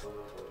 Let's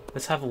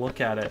have a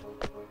look at it.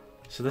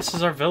 So this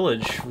is our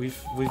village.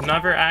 We've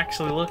never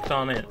actually looked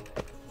on it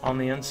on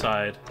the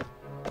inside.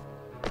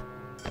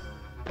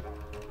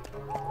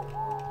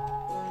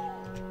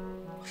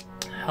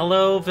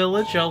 Hello,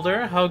 village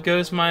elder. How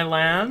goes my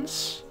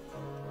lands?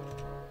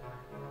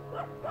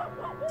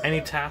 Any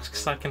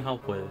tasks I can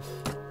help with?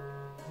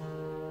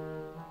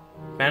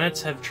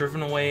 Bandits have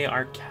driven away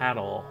our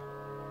cattle.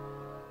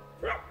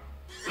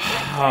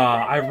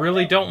 I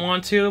really don't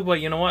want to,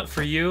 but you know what?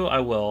 For you, I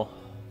will.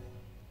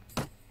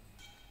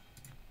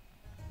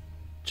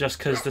 Just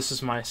because this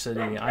is my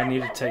city, I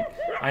need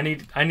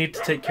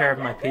to take care of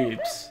my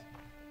peeps.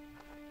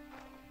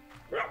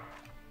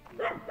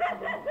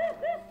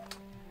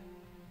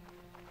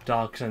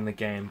 Dogs in the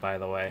game, by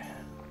the way.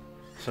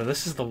 So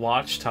this is the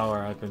watchtower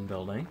I've been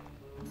building.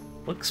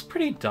 Looks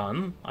pretty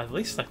done. At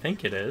least I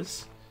think it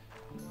is.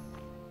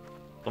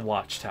 The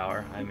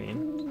watchtower, I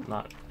mean.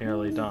 Not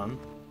nearly done.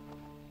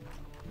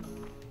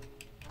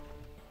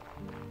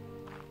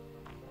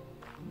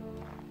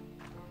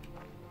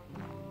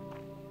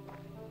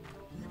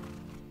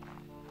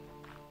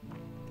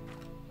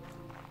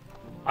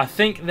 I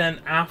think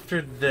then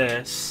after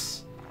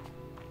this,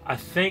 I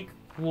think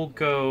we'll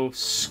go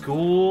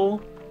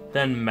school,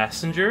 then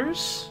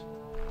messengers.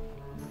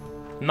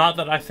 Not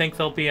that I think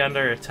they'll be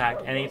under attack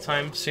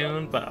anytime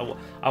soon, but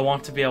I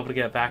want to be able to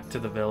get back to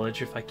the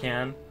village if I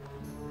can,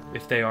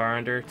 if they are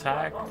under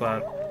attack.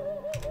 But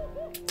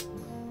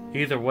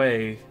either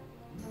way,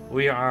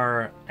 we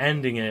are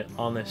ending it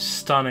on this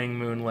stunning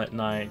moonlit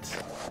night.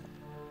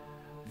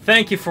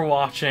 Thank you for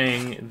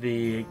watching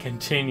the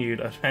continued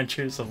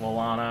adventures of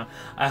Alana.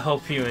 I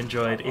hope you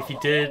enjoyed. If you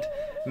did,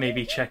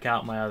 maybe check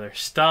out my other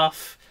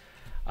stuff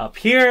up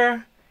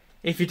here.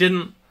 If you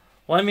didn't,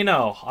 let me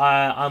know.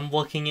 I'm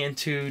looking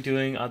into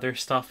doing other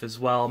stuff as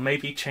well.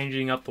 Maybe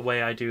changing up the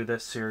way I do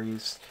this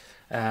series.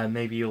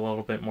 Maybe a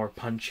little bit more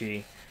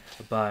punchy.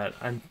 But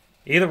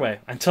either way,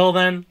 until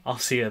then, I'll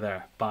see you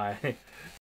there. Bye.